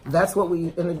 So that's what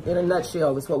we, in a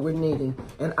nutshell, is what we're needing.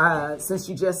 And since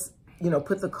you just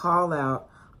put the call out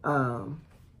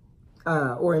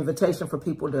or invitation for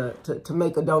people to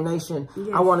make a donation,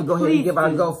 I want to go ahead and give our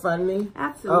GoFundMe.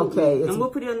 Absolutely. Okay, and we'll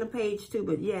put it on the page too.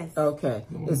 But yes. Okay,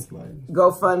 it's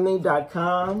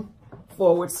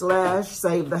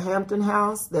GoFundMe.com/Save the Hampton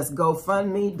House. That's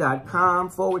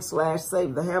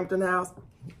GoFundMe.com/Save the Hampton House.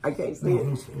 I can't see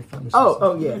it.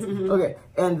 Oh, yes. Okay.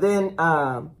 And then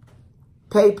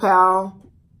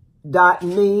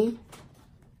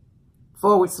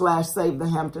PayPal.me/Save the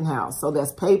Hampton House. So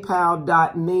that's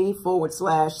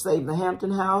PayPal.me/Save the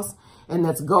Hampton House. And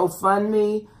that's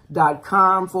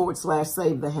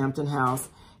GoFundMe.com/Save the Hampton House.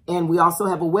 And we also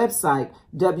have a website,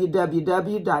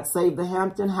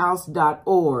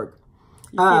 www.savethehamptonhouse.org. You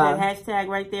see that hashtag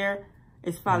right there?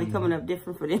 It's probably coming up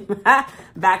different for them.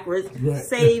 Backwards. Right.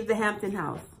 Save the Hampton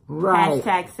House. Right.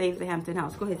 Hashtag Save the Hampton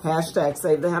House. Go ahead. Hashtag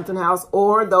Save the Hampton House,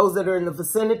 or those that are in the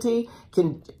vicinity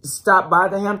can stop by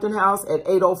the Hampton House at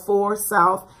 804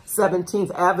 South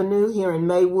 17th Avenue here in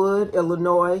Maywood,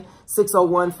 Illinois,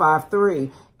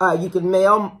 60153. You can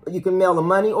mail a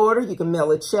money order. You can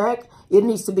mail a check. It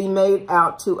needs to be made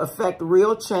out to Affect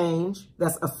Real Change.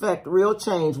 That's Affect Real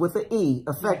Change with an E.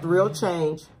 Affect Real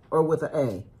Change or with an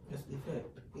A.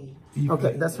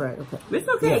 Okay, that's right. Okay, it's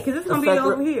okay because it's gonna be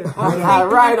over here.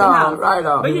 Right on, right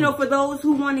on. But you know, for those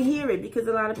who want to hear it, because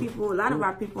a lot of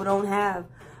our people don't have,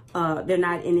 they're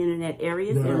not in internet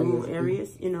areas, in rural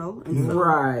areas, you know. And so,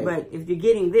 right. But if you're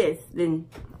getting this, then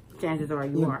chances are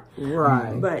you are.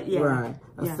 Right. But yeah. Right.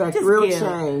 Yeah. Affect Just real give.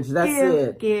 change. That's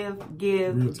it. Give.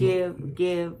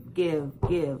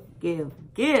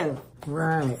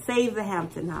 Right. Save the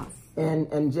Hampton House.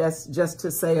 And just to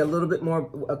say a little bit more,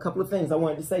 a couple of things. I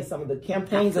wanted to say some of the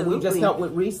campaigns that we just helped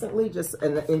with recently, just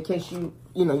in case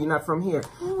you're not from here.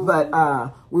 But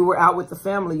we were out with the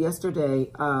family yesterday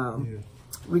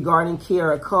regarding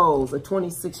Kiara Coles, a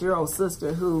 26-year-old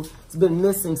sister who's been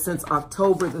missing since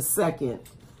October the 2nd.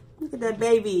 Look at that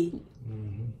baby.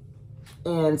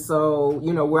 And so,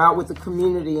 we're out with the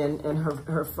community and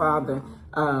her father,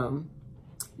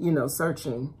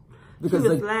 searching. Because she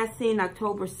was last seen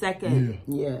October 2nd.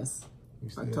 Yes,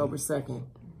 October 2nd.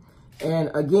 And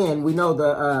again, we know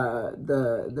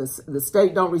the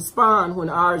state don't respond when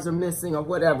ours are missing or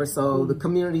whatever. So the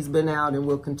community's been out and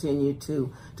will continue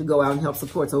to go out and help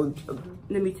support. So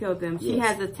let me tell them, she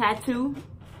has a tattoo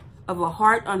of a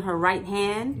heart on her right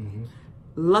hand,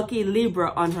 Lucky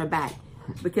Libra on her back.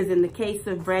 Because in the case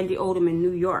of Brandy Odom in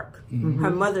New York, her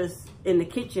mother's in the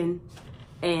kitchen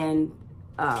and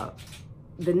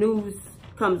the news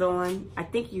comes on. I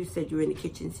think you said you were in the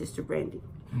kitchen, Sister Brandy.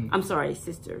 I'm sorry,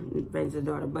 Sister Brandy's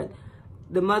daughter. But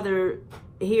the mother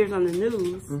hears on the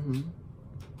news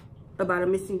about a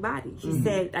missing body. She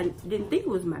said, I didn't think it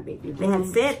was my baby. If they had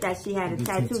said that she had a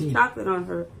tattoo chocolate on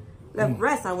her left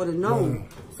breast, I would have known.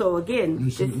 So again,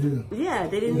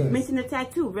 they didn't mention the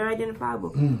tattoo. Very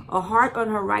identifiable. A heart on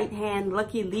her right hand,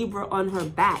 Lucky Libra on her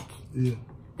back.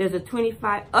 There's a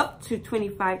up to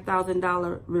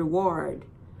 $25,000 reward.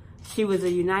 She was a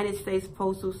United States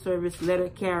Postal Service letter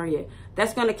carrier.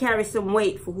 That's going to carry some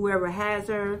weight for whoever has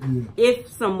her, if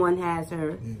someone has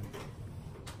her.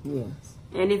 Yes.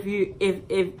 And if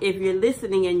you're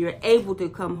listening and you're able to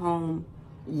come home,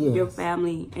 your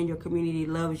family and your community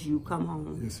loves you. Come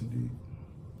home. Yes, indeed.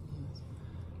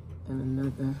 And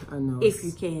another, I know. If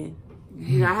you can.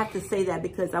 I have to say that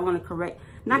because I want to correct,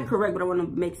 not correct, but I want to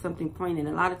make something poignant.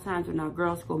 A lot of times when our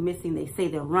girls go missing, they say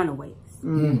they're runaways.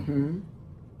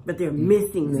 But they're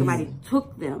missing. Somebody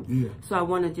took them. So I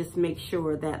want to just make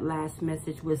sure that last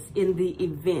message was in the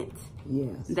event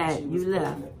that you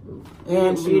left.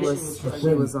 And she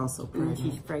was also pregnant.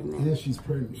 She's pregnant. Yeah, she's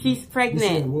pregnant. She's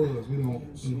pregnant. We said it was. We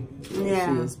don't.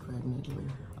 Yeah. She is pregnant.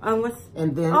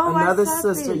 And then another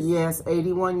sister,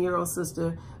 81-year-old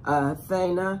sister,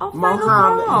 Thana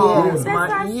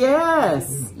Muhammad.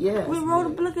 Yes. We wrote a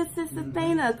book of Sister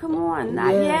Thana. Come on,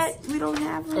 not yet. We don't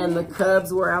have her. And the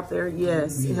Cubs were out there,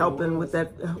 helping with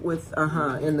that,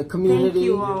 in the community. Thank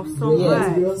you all so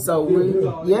much. So we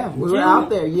were out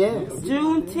there.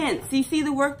 June 10th. So you see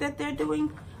the work that they're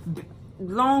doing?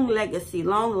 Long legacy,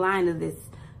 long line of this.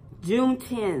 June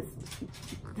 10th.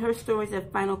 Her stories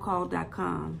at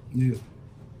finalcall.com.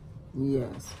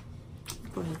 Yes.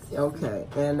 Okay.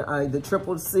 And the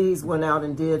Triple C's went out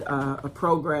and did a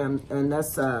program, and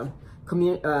that's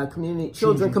community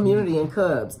children, community, and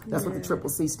Cubs. That's what the Triple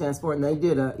C stands for. And they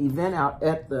did an event out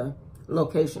at the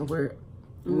location where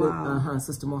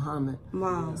Sister Muhammad.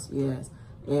 Yes.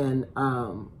 And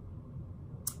and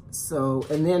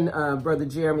then Brother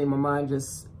Jeremy, my mind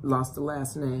just lost the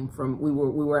last name from we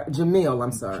were Jamil,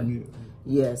 I'm sorry. Jamil.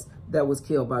 Yes, that was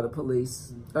killed by the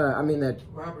police.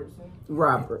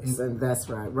 Robertson, that's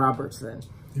right, Robertson.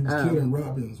 He was killed in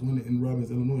Robbins,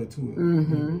 Illinois too.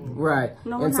 Right.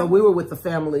 And so we were with the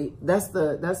family. That's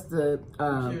the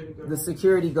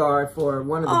security guard for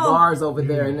one of the bars over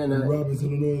there, and then Robbins,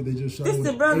 Illinois, they just shot. This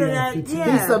the brother that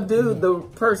he subdued the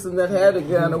person that had a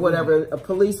gun or whatever. A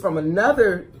police from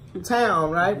another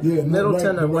town, right? Yeah,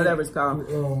 Middleton or whatever it's called.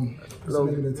 That's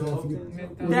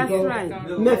right.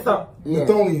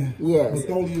 Methodian. Yes.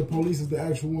 Methodian police is the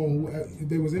actual one who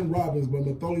they was in Robbins, but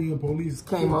Methodian police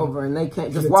came over and they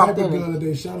just walked in. The gun that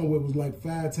they shot him with was like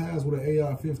 5 times with an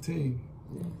AR-15.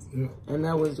 Yes. And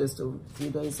that was just a few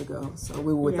days ago. So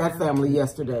we were with that family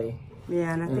yesterday.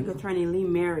 Yeah, and I think Attorney Lee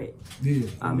Merritt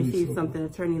received something.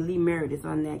 Attorney Lee Merritt is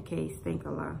on that case. Thank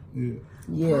Allah.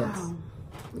 Yes. Wow.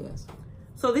 Yes.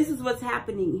 So this is what's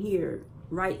happening here,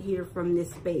 right here from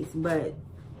this space. But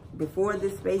before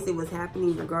this space, it was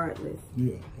happening regardless.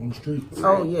 Yeah, on the streets.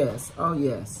 Oh yes, oh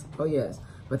yes, oh yes.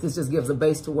 But this just gives a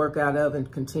base to work out of and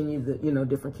continue the,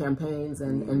 different campaigns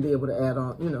and be able to add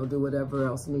on, do whatever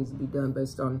else needs to be done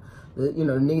based on the,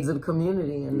 needs of the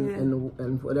community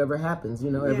and whatever happens.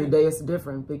 Every day it's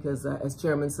different because as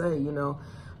chairman say, we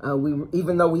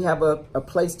even though we have a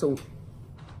place to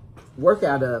work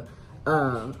out of,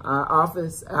 our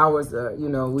office hours are, we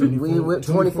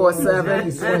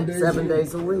 24/7, 7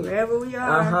 days a week. Wherever we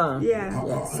are.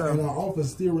 So and our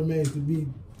office still remains to be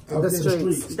out the in streets.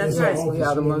 The streets. That's right. We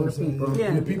out among the people.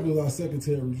 And the people are our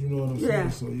secretaries, you know what I'm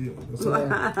saying? So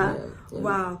that's right.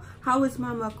 Wow. How is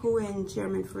Mama Kua and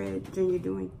Chairman Fred Jr.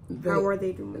 doing? How are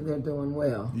they doing? They're doing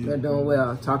well. They're doing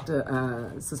well. I talked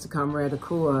to Sister Comrade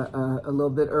Akua a little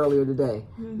bit earlier today.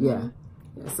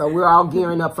 So we're all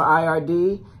gearing up for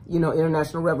IRD.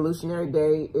 International Revolutionary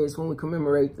Day is when we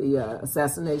commemorate the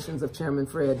assassinations of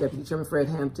Deputy Chairman Fred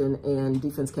Hampton and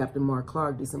Defense Captain Mark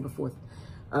Clark, December 4th.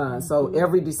 So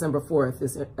every December 4th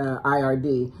is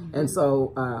IRD. And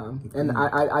so, and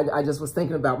I just was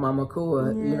thinking about Mama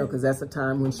Kua, because that's the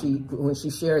time when she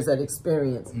shares that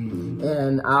experience.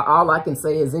 And all I can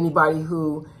say is anybody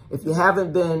who, if you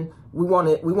haven't been, we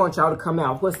want y'all to come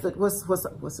out. What's the thing?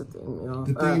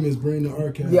 The theme is bring the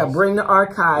archives. Yeah, bring the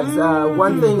archives.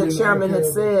 One thing the chairman had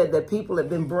said that people have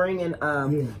been bringing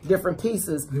different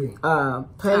pieces,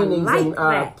 paintings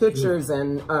and pictures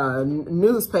and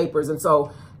newspapers, and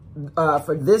so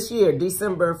for this year,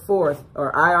 December 4th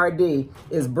or IRD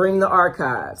is bring the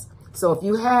archives. So if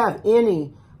you have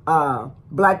any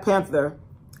Black Panther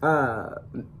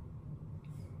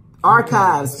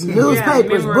archives,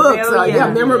 newspapers, books,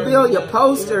 memorabilia,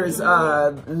 posters,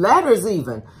 letters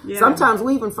even. Sometimes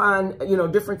we even find,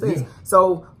 different things.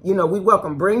 So, we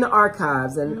welcome, bring the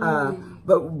archives. And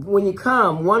but when you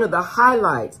come, one of the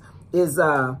highlights is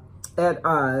at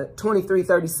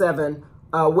 2337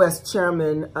 West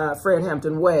Chairman Fred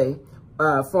Hampton Way,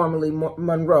 formerly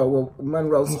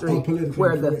Monroe Street,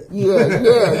 where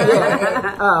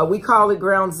we call it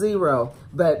Ground Zero.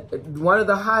 But one of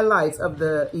the highlights of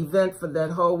the event for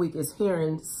that whole week is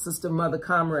hearing Sister Mother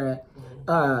Comrade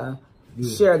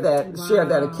share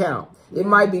that account. It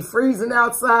might be freezing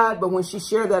outside, but when she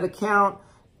shared that account,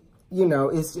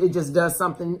 it just does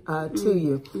something to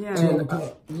you. And,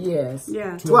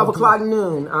 12 o'clock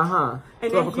noon.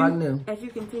 12 o'clock noon. As you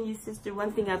continue, sister,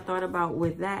 one thing I thought about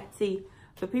with that, see,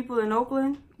 the people in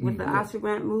Oakland with the Oscar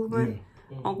Grant movement,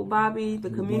 Uncle Bobby, the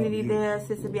community there,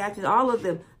 Sister Beatrice, all of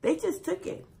them, they just took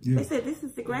it. They said, this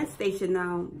is the Grant Station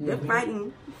now. They're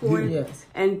fighting for it.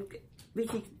 And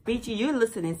Beachy, you're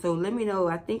listening, so let me know.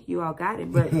 I think you all got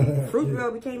it, but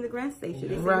Fruitville became the Grant Station.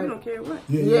 They said, we don't care what.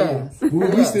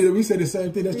 We said the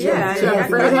same thing. That's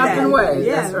Fred Hampton Way.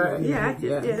 That's right.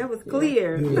 That was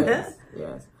clear.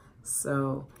 Yes.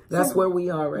 So that's where we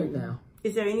are right now.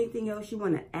 Is there anything else you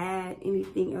want to add?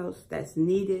 Anything else that's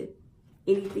needed?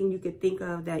 Anything you could think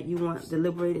of that you want the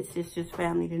Liberated Sisters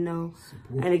family to know?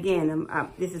 Support. And again,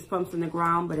 this is Pumps on the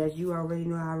Ground, but as you already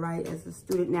know, I write as a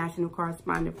student national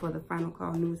correspondent for the Final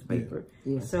Call newspaper.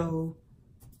 So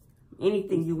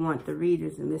anything you want the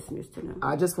readers and listeners to know?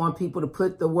 I just want people to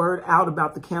put the word out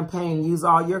about the campaign. Use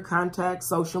all your contacts,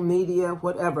 social media,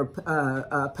 whatever.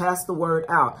 Pass the word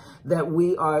out that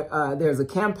we are, there's a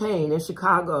campaign in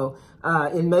Chicago,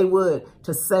 in Maywood,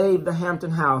 to save the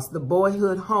Hampton House, the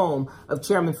boyhood home of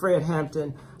Chairman Fred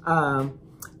Hampton,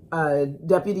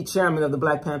 deputy chairman of the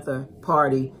Black Panther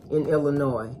Party in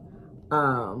Illinois.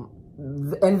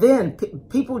 And then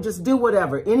people just do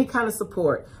whatever, any kind of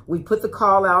support. We put the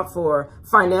call out for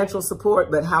financial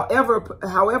support, but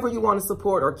however you want to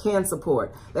support or can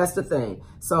support, that's the thing.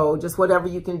 So just whatever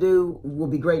you can do will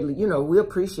be greatly, we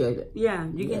appreciate it. Yeah,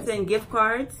 you can send gift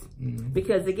cards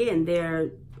because again, they're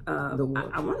I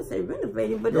want to say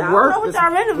renovating, but I don't know what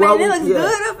y'all renovating. It looks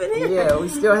good up in here. Yeah, we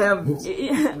still have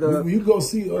you go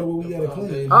see what we got to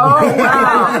clean. Oh,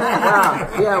 wow.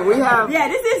 Yeah, we have. Yeah,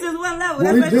 this is just one level.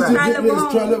 That's what we're trying to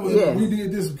level. We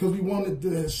did this because we wanted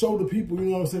to show the people, you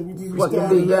know what I'm saying? We what can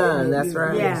be done, that's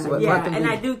right. And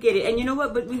I do get it. And you know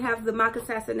what? But we have the mock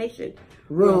assassination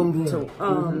room.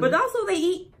 But also they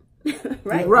eat.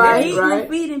 Right, right.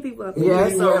 Feeding people.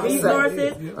 So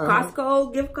resources,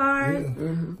 Costco gift cards,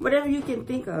 whatever you can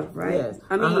think of. Right.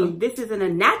 I mean, this isn't a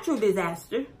natural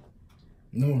disaster.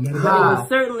 No, not at all. But it was all.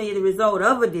 certainly the result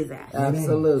of a disaster.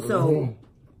 Absolutely. So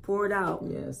pour it out.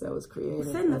 Yes, that was creative.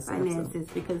 Send the finances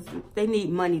because they need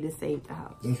money to save the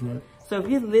house. That's right. So if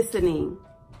you're listening,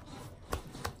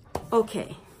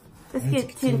 okay. Let's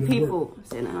get 10 people,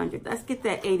 send 100. Let's get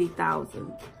that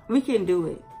 80,000. We can do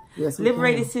it. Yes, we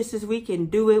Liberated can. sisters, we can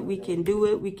do it. We can do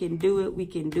it. We can do it. We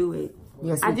can do it.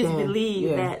 Yes, I we just can. believe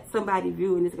Yeah. that somebody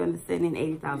viewing is going to send in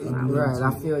 $80,000. Right,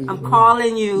 I feel you. I'm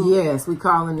calling you. Yes, we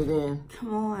calling it in.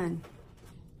 Come on.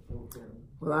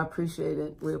 Well, I appreciate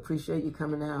it. We appreciate you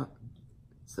coming out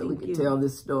so we Thank can you. tell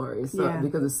this story. It's Yeah.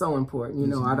 because it's so important. You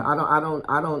know, I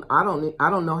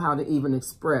don't know how to even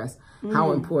express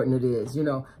how important it is. You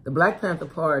know, the Black Panther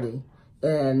Party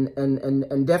and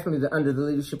definitely under the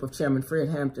leadership of Chairman Fred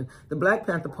Hampton, the Black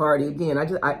Panther Party, again, I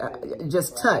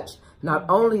just touched not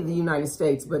only the United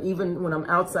States, but even when I'm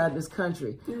outside this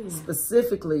country,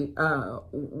 specifically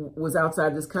was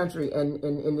outside this country, and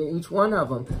in each one of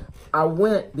them, I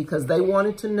went because they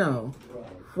wanted to know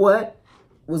what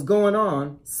was going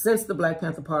on since the Black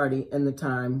Panther Party and the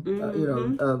time, you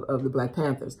know, of the Black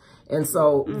Panthers. And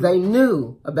so they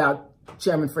knew about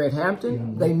Chairman Fred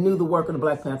Hampton. They knew the work of the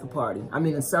Black Panther Party. I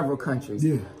mean, in several countries,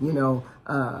 you know,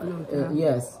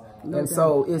 yes. And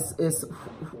so it's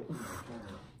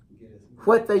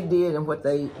what they did and what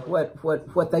they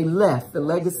left, the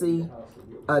legacy,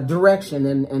 direction,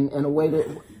 and a way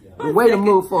to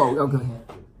move forward. Oh, go ahead.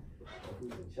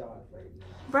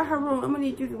 Bro, Haroon, I'm gonna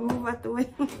need you to move out the way.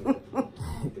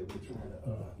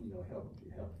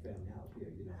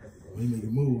 We need to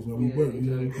move while we work.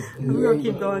 We're gonna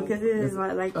keep going because it is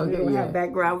like we don't have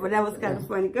background, but that was kind of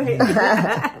funny. Go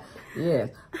ahead. Yeah.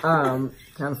 Kind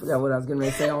of forgot what I was getting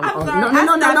ready to say. I'm No,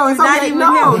 sorry, it's okay.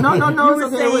 No, You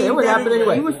it's okay. It would happen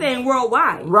anyway. You were saying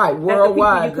worldwide. Right,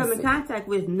 worldwide. That the people you come in contact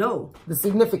with know. The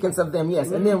significance of them,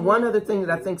 yes. And then one other thing that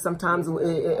I think sometimes,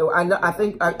 I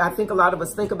think a lot of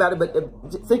us think about it, but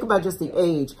think about just the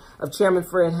age of Chairman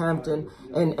Fred Hampton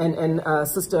and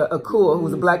Sister Akua, who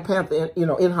was a Black Panther, you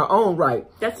know, in her own right.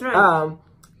 That's right.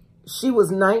 She was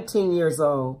 19 years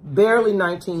old, barely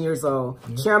 19 years old.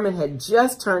 Chairman had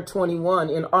just turned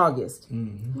 21 in August.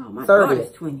 Well, my 30.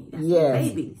 daughter's 20. That's Yes.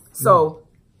 babies. So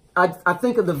I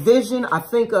think of the vision. I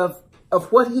think of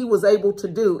what he was able to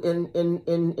do in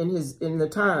the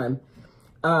time.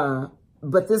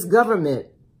 But this government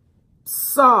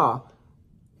saw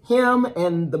him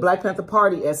and the Black Panther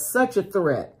Party as such a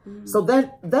threat. So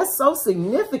that's so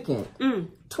significant.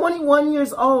 21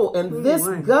 years old, and this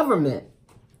government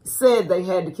said they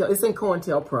had to kill. It's in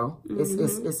COINTELPRO. It's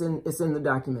in the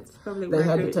documents. They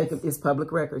had to take it. It's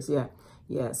public records. Yeah.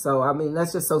 So I mean,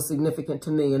 that's just so significant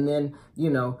to me. And then, you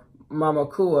know, Mama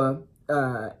Kua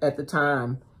at the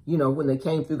time, you know, when they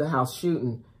came through the house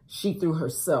shooting, she threw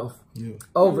herself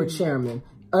over Chairman,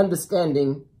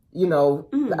 understanding, you know,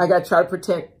 I got to try to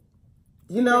protect.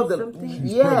 You know, at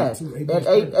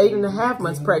 8.5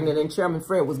 months pregnant, and Chairman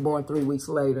Fred was born 3 weeks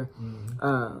later.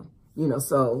 You know,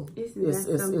 so it's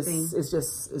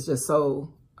just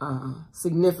so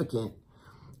significant,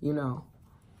 you know,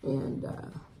 and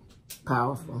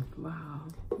powerful. Wow.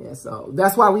 Yeah, so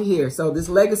that's why we're here. So this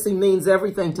legacy means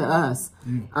everything to us.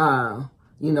 You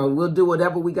know, we'll do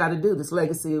whatever we got to do. This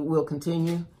legacy will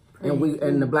continue.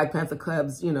 And the Black Panther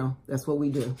Cubs, you know, that's what we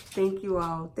do. Thank you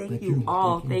all. Thank you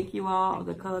all. Thank you all.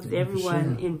 The Cubs,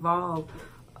 everyone involved.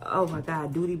 Oh my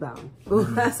God, duty bound.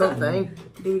 So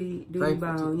duty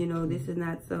bound. You know, this is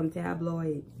not some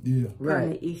tabloid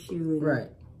kind of issue. And, right.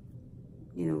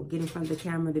 You know, get in front of the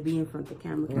camera to be in front of the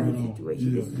camera kind of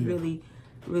situation. This is really,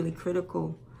 really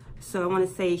critical. So I want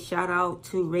to say shout out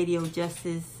to Radio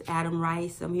Justice, Adam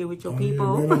Rice. I'm here with your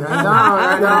people. Right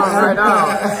on.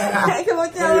 Come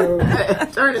on, tell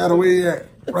them. Turn it. Where at?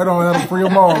 Right on, Adam, free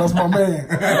them all. That's my man.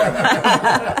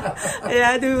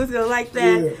 Yeah, I do feel like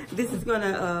that. This is going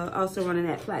to also run on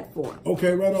that platform.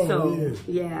 Okay, right on. So,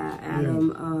 yeah,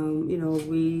 Adam, you know, a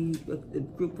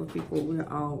group of people, we're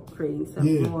all creating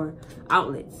some more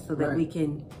outlets so that we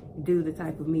can do the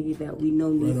type of media that we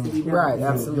know needs to be done. Right,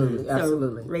 absolutely,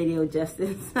 absolutely. So, Radio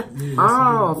Justice.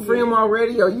 Free them all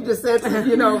radio. You just said,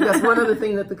 you know, that's one other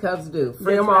thing that the Cubs do.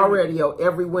 Free them all radio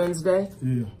every Wednesday.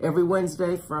 Every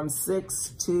Wednesday from 6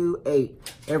 to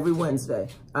 8. Every Wednesday.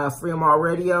 Free them all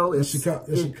radio. It's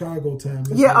Chicago time.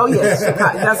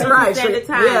 That's right. Standard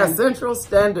time. Yeah, Central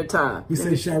Standard Time. We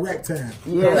say Chirac time.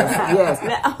 Yes.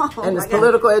 And it's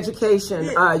political education,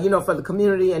 you know, for the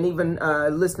community and even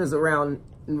listeners around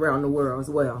the world as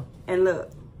well. And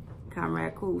look,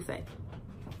 Comrade Cool say.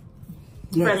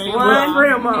 Yeah. Press Free 1.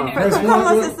 Free 'em all. Press Come one.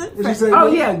 on, sister. What'd you say? Oh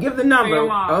yeah, give the number.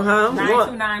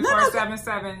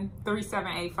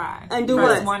 929-477-3785. And do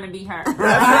Press what? 1 to be heard.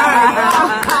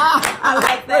 I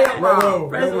like that. Bravo.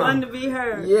 Press 1 to be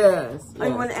heard. Yes. Oh,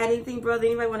 you want to add anything, brother?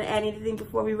 Anybody want to add anything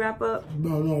before we wrap up?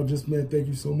 No, just man, thank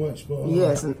you so much for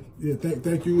Yes. yeah,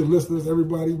 thank you, listeners,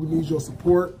 everybody. We need your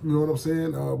support. You know what I'm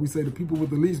saying? We say the people with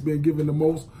the least been giving the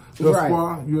most thus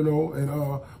far. You know,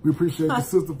 and we appreciate the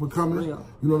sister for coming. You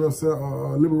know what I'm saying?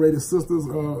 Liberated sisters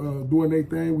doing their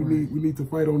thing. We need to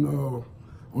fight on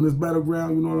this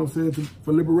battleground. You know what I'm saying?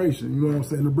 For liberation. You know what I'm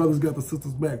saying? The brothers got the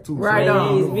sisters back too. Right so,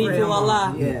 on. Praise be to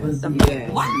Allah. Yes.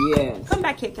 Yes. Come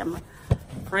back here, camera.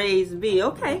 Praise be.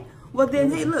 Okay. Well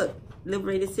then, hey, look.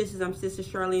 Liberated Sisters, I'm Sister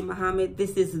Charlene Muhammad.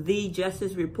 This is the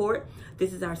Justice Report.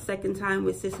 This is our second time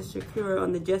with Sister Shakira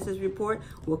on the Justice Report.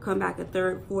 We'll come back a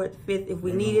third, fourth, fifth if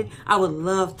we need it. I would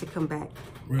love to come back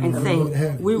and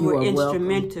say we were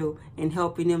instrumental in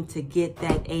helping them to get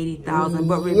that 80,000.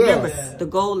 But remember, the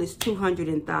goal is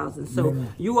 200,000. So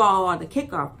you all are the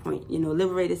kickoff point. You know,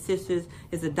 Liberated Sisters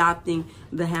is adopting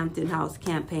the Hampton House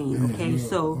campaign. Okay,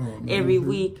 so every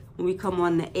week when we come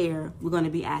on the air, we're going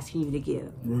to be asking you to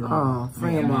give. Oh,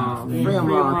 free 'em all. Free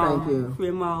 'em all. Thank you. Free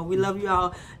 'em all. We love you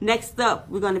all. Next up,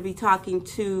 we're going to be talking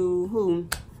to who?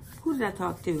 Who did I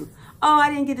talk to? Oh,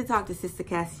 I didn't get to talk to Sister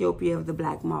Cassiopeia of the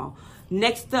Black Mall.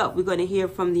 Next up, we're going to hear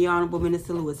from the Honorable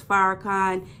Minister Louis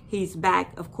Farrakhan. He's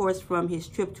back, of course, from his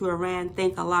trip to Iran.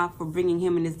 Thank Allah for bringing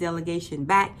him and his delegation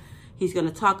back. He's going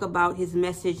to talk about his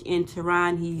message in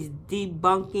Tehran. He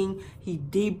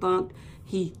debunked,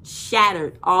 he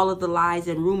shattered all of the lies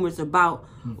and rumors about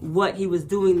what he was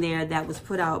doing there that was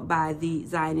put out by the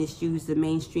Zionist Jews, the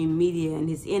mainstream media, and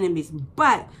his enemies.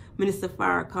 But Minister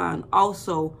Farrakhan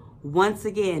also, once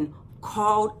again,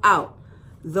 called out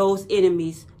those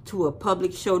enemies to a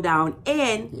public showdown.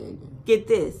 And get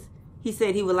this, he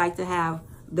said he would like to have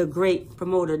the great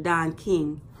promoter Don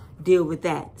King deal with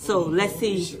that. So let's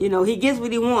see, you know, he gets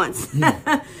what he wants.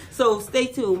 So stay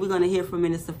tuned. We're going to hear from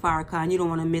Minister Farrakhan. You don't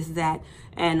want to miss that.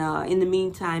 And in the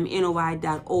meantime,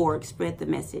 NOI.org, spread the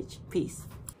message. Peace.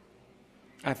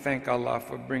 I thank Allah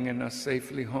for bringing us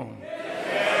safely home.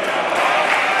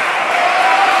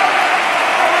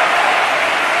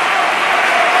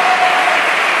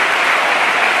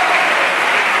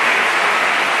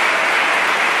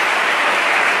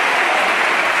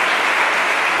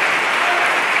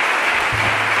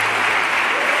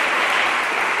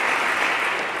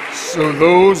 So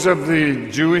those of the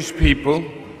Jewish people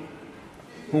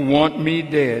who want me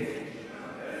dead,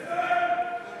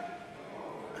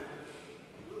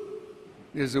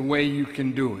 there's a way you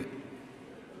can do it.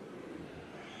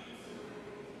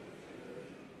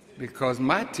 Because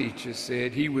my teacher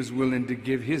said he was willing to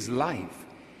give his life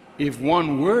if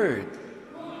one word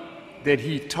that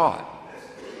he taught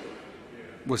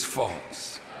was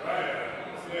false.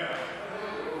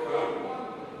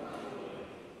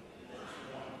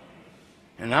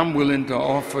 And I'm willing to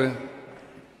offer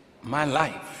my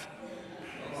life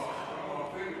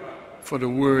for the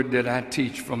word that I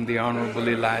teach from the Honorable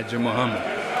Elijah Muhammad.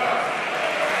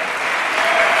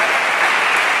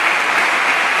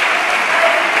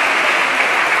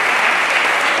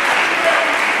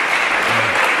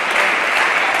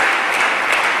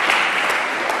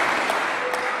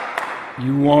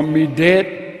 You want me dead?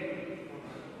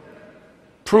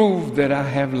 Prove that I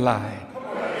have lied.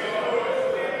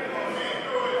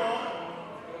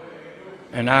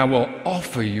 And I will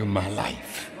offer you my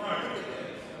life.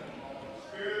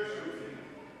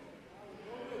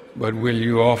 But will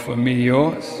you offer me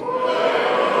yours?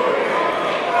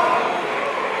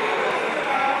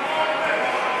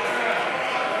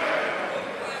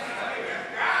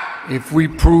 If we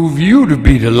prove you to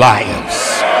be the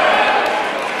liars,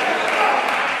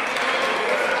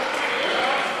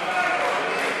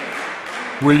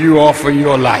 will you offer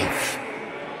your life?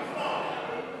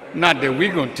 Not that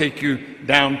we're going to take you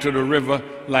down to the river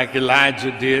like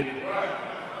Elijah did.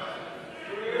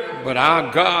 But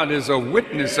our God is a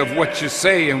witness of what you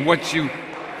say and what you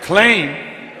claim.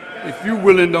 If you're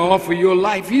willing to offer your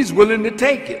life, he's willing to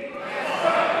take it.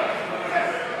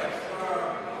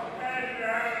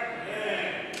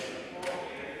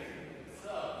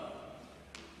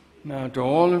 Now, to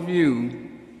all of you,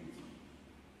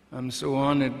 I'm so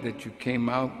honored that you came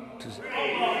out to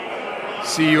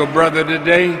see your brother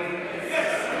today.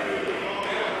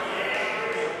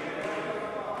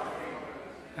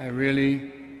 I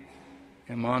really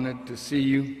am honored to see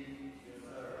you.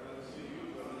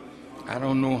 I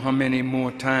don't know how many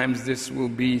more times this will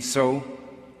be so.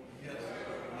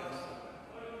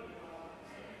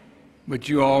 But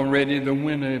you're already the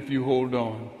winner if you hold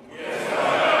on.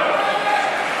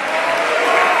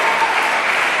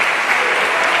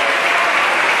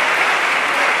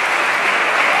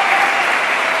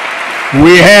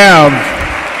 We have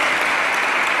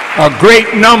a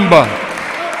great number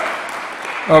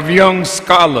of young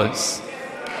scholars.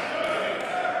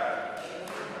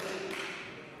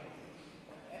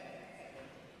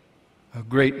 A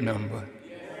great number.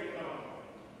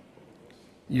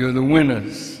 You're the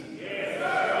winners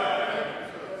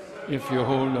if you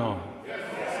hold on.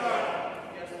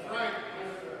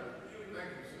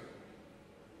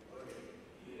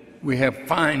 We have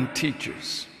fine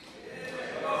teachers.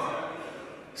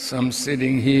 Some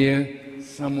sitting here,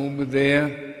 some over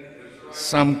there.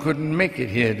 Some couldn't make it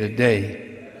here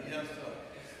today.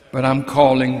 But I'm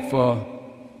calling for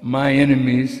my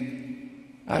enemies.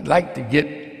 I'd like to get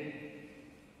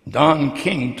Don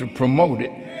King to promote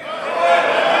it.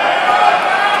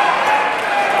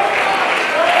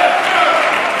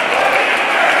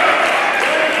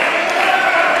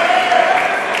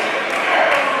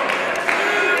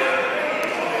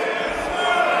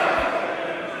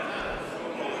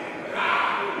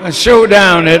 A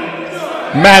showdown at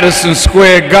Madison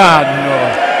Square Garden or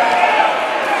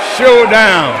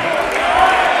showdown.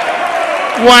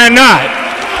 Why not?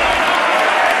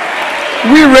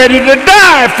 We're ready to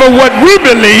die for what we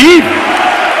believe.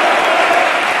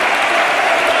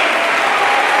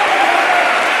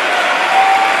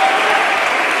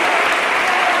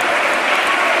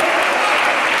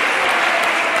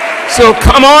 So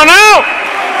come on out,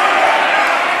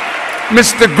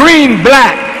 Mr. Green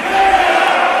Black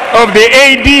of the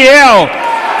ADL,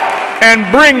 and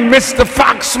bring Mr.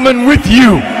 Foxman with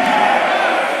you.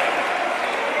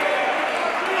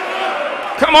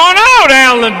 Come on out,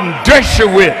 Alan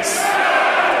Dershowitz.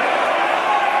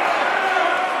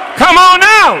 Come on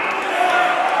out.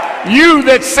 You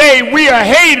that say we are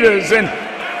haters and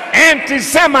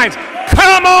anti-Semites,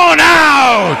 come on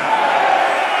out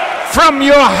from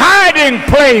your hiding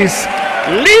place.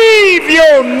 Leave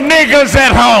your niggers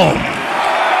at home.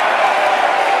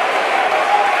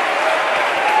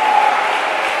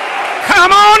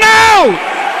 Come on out!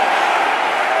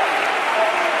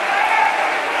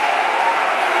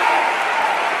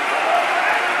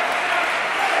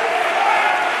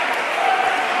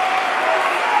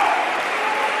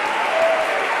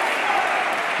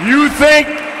 You think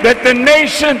that the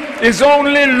nation is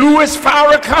only Louis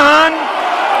Farrakhan?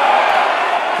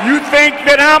 You think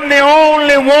that I'm the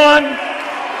only one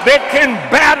that can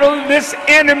battle this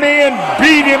enemy and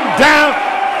beat him down?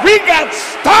 We got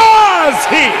stars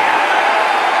here.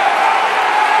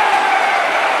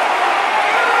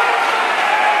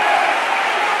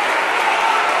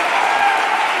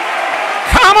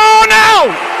 Come on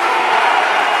out!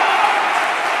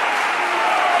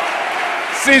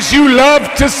 Since you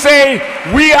love to say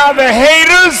we are the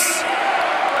haters,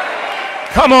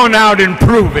 come on out and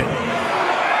prove it.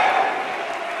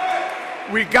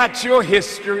 We got your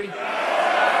history.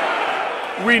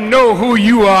 We know who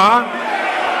you are.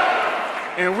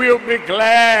 And we'll be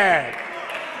glad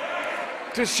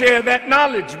to share that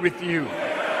knowledge with you.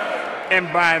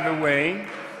 And by the way,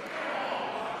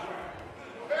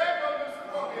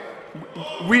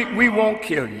 we won't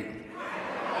kill you.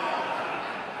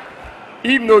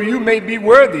 Even though you may be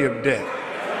worthy of death,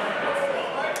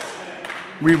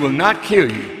 we will not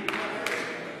kill you.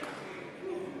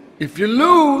 If you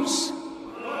lose,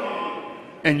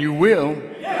 and you will,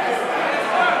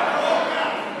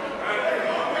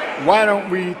 why don't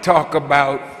we talk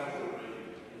about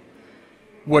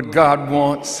what God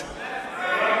wants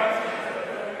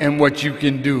and what you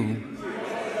can do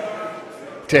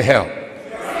to help?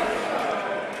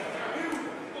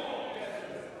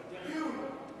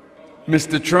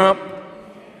 Mr. Trump,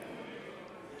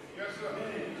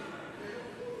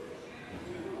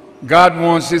 God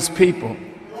wants his people.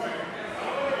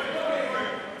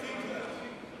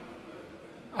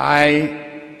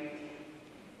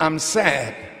 I'm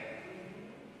sad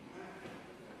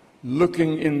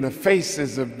looking in the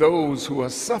faces of those who are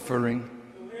suffering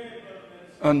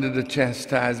under the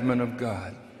chastisement of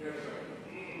God.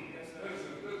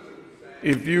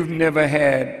 If you've never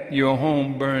had your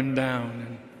home burned down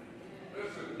and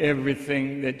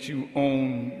everything that you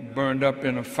own burned up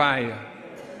in a fire,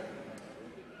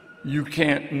 you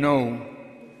can't know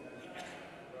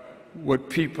what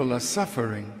people are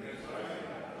suffering.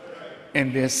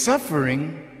 And they're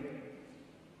suffering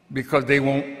because they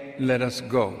won't let us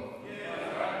go.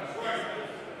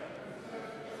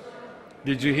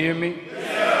 Did you hear me?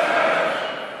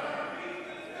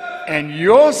 And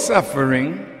your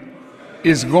suffering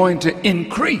is going to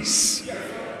increase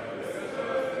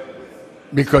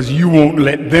because you won't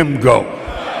let them go.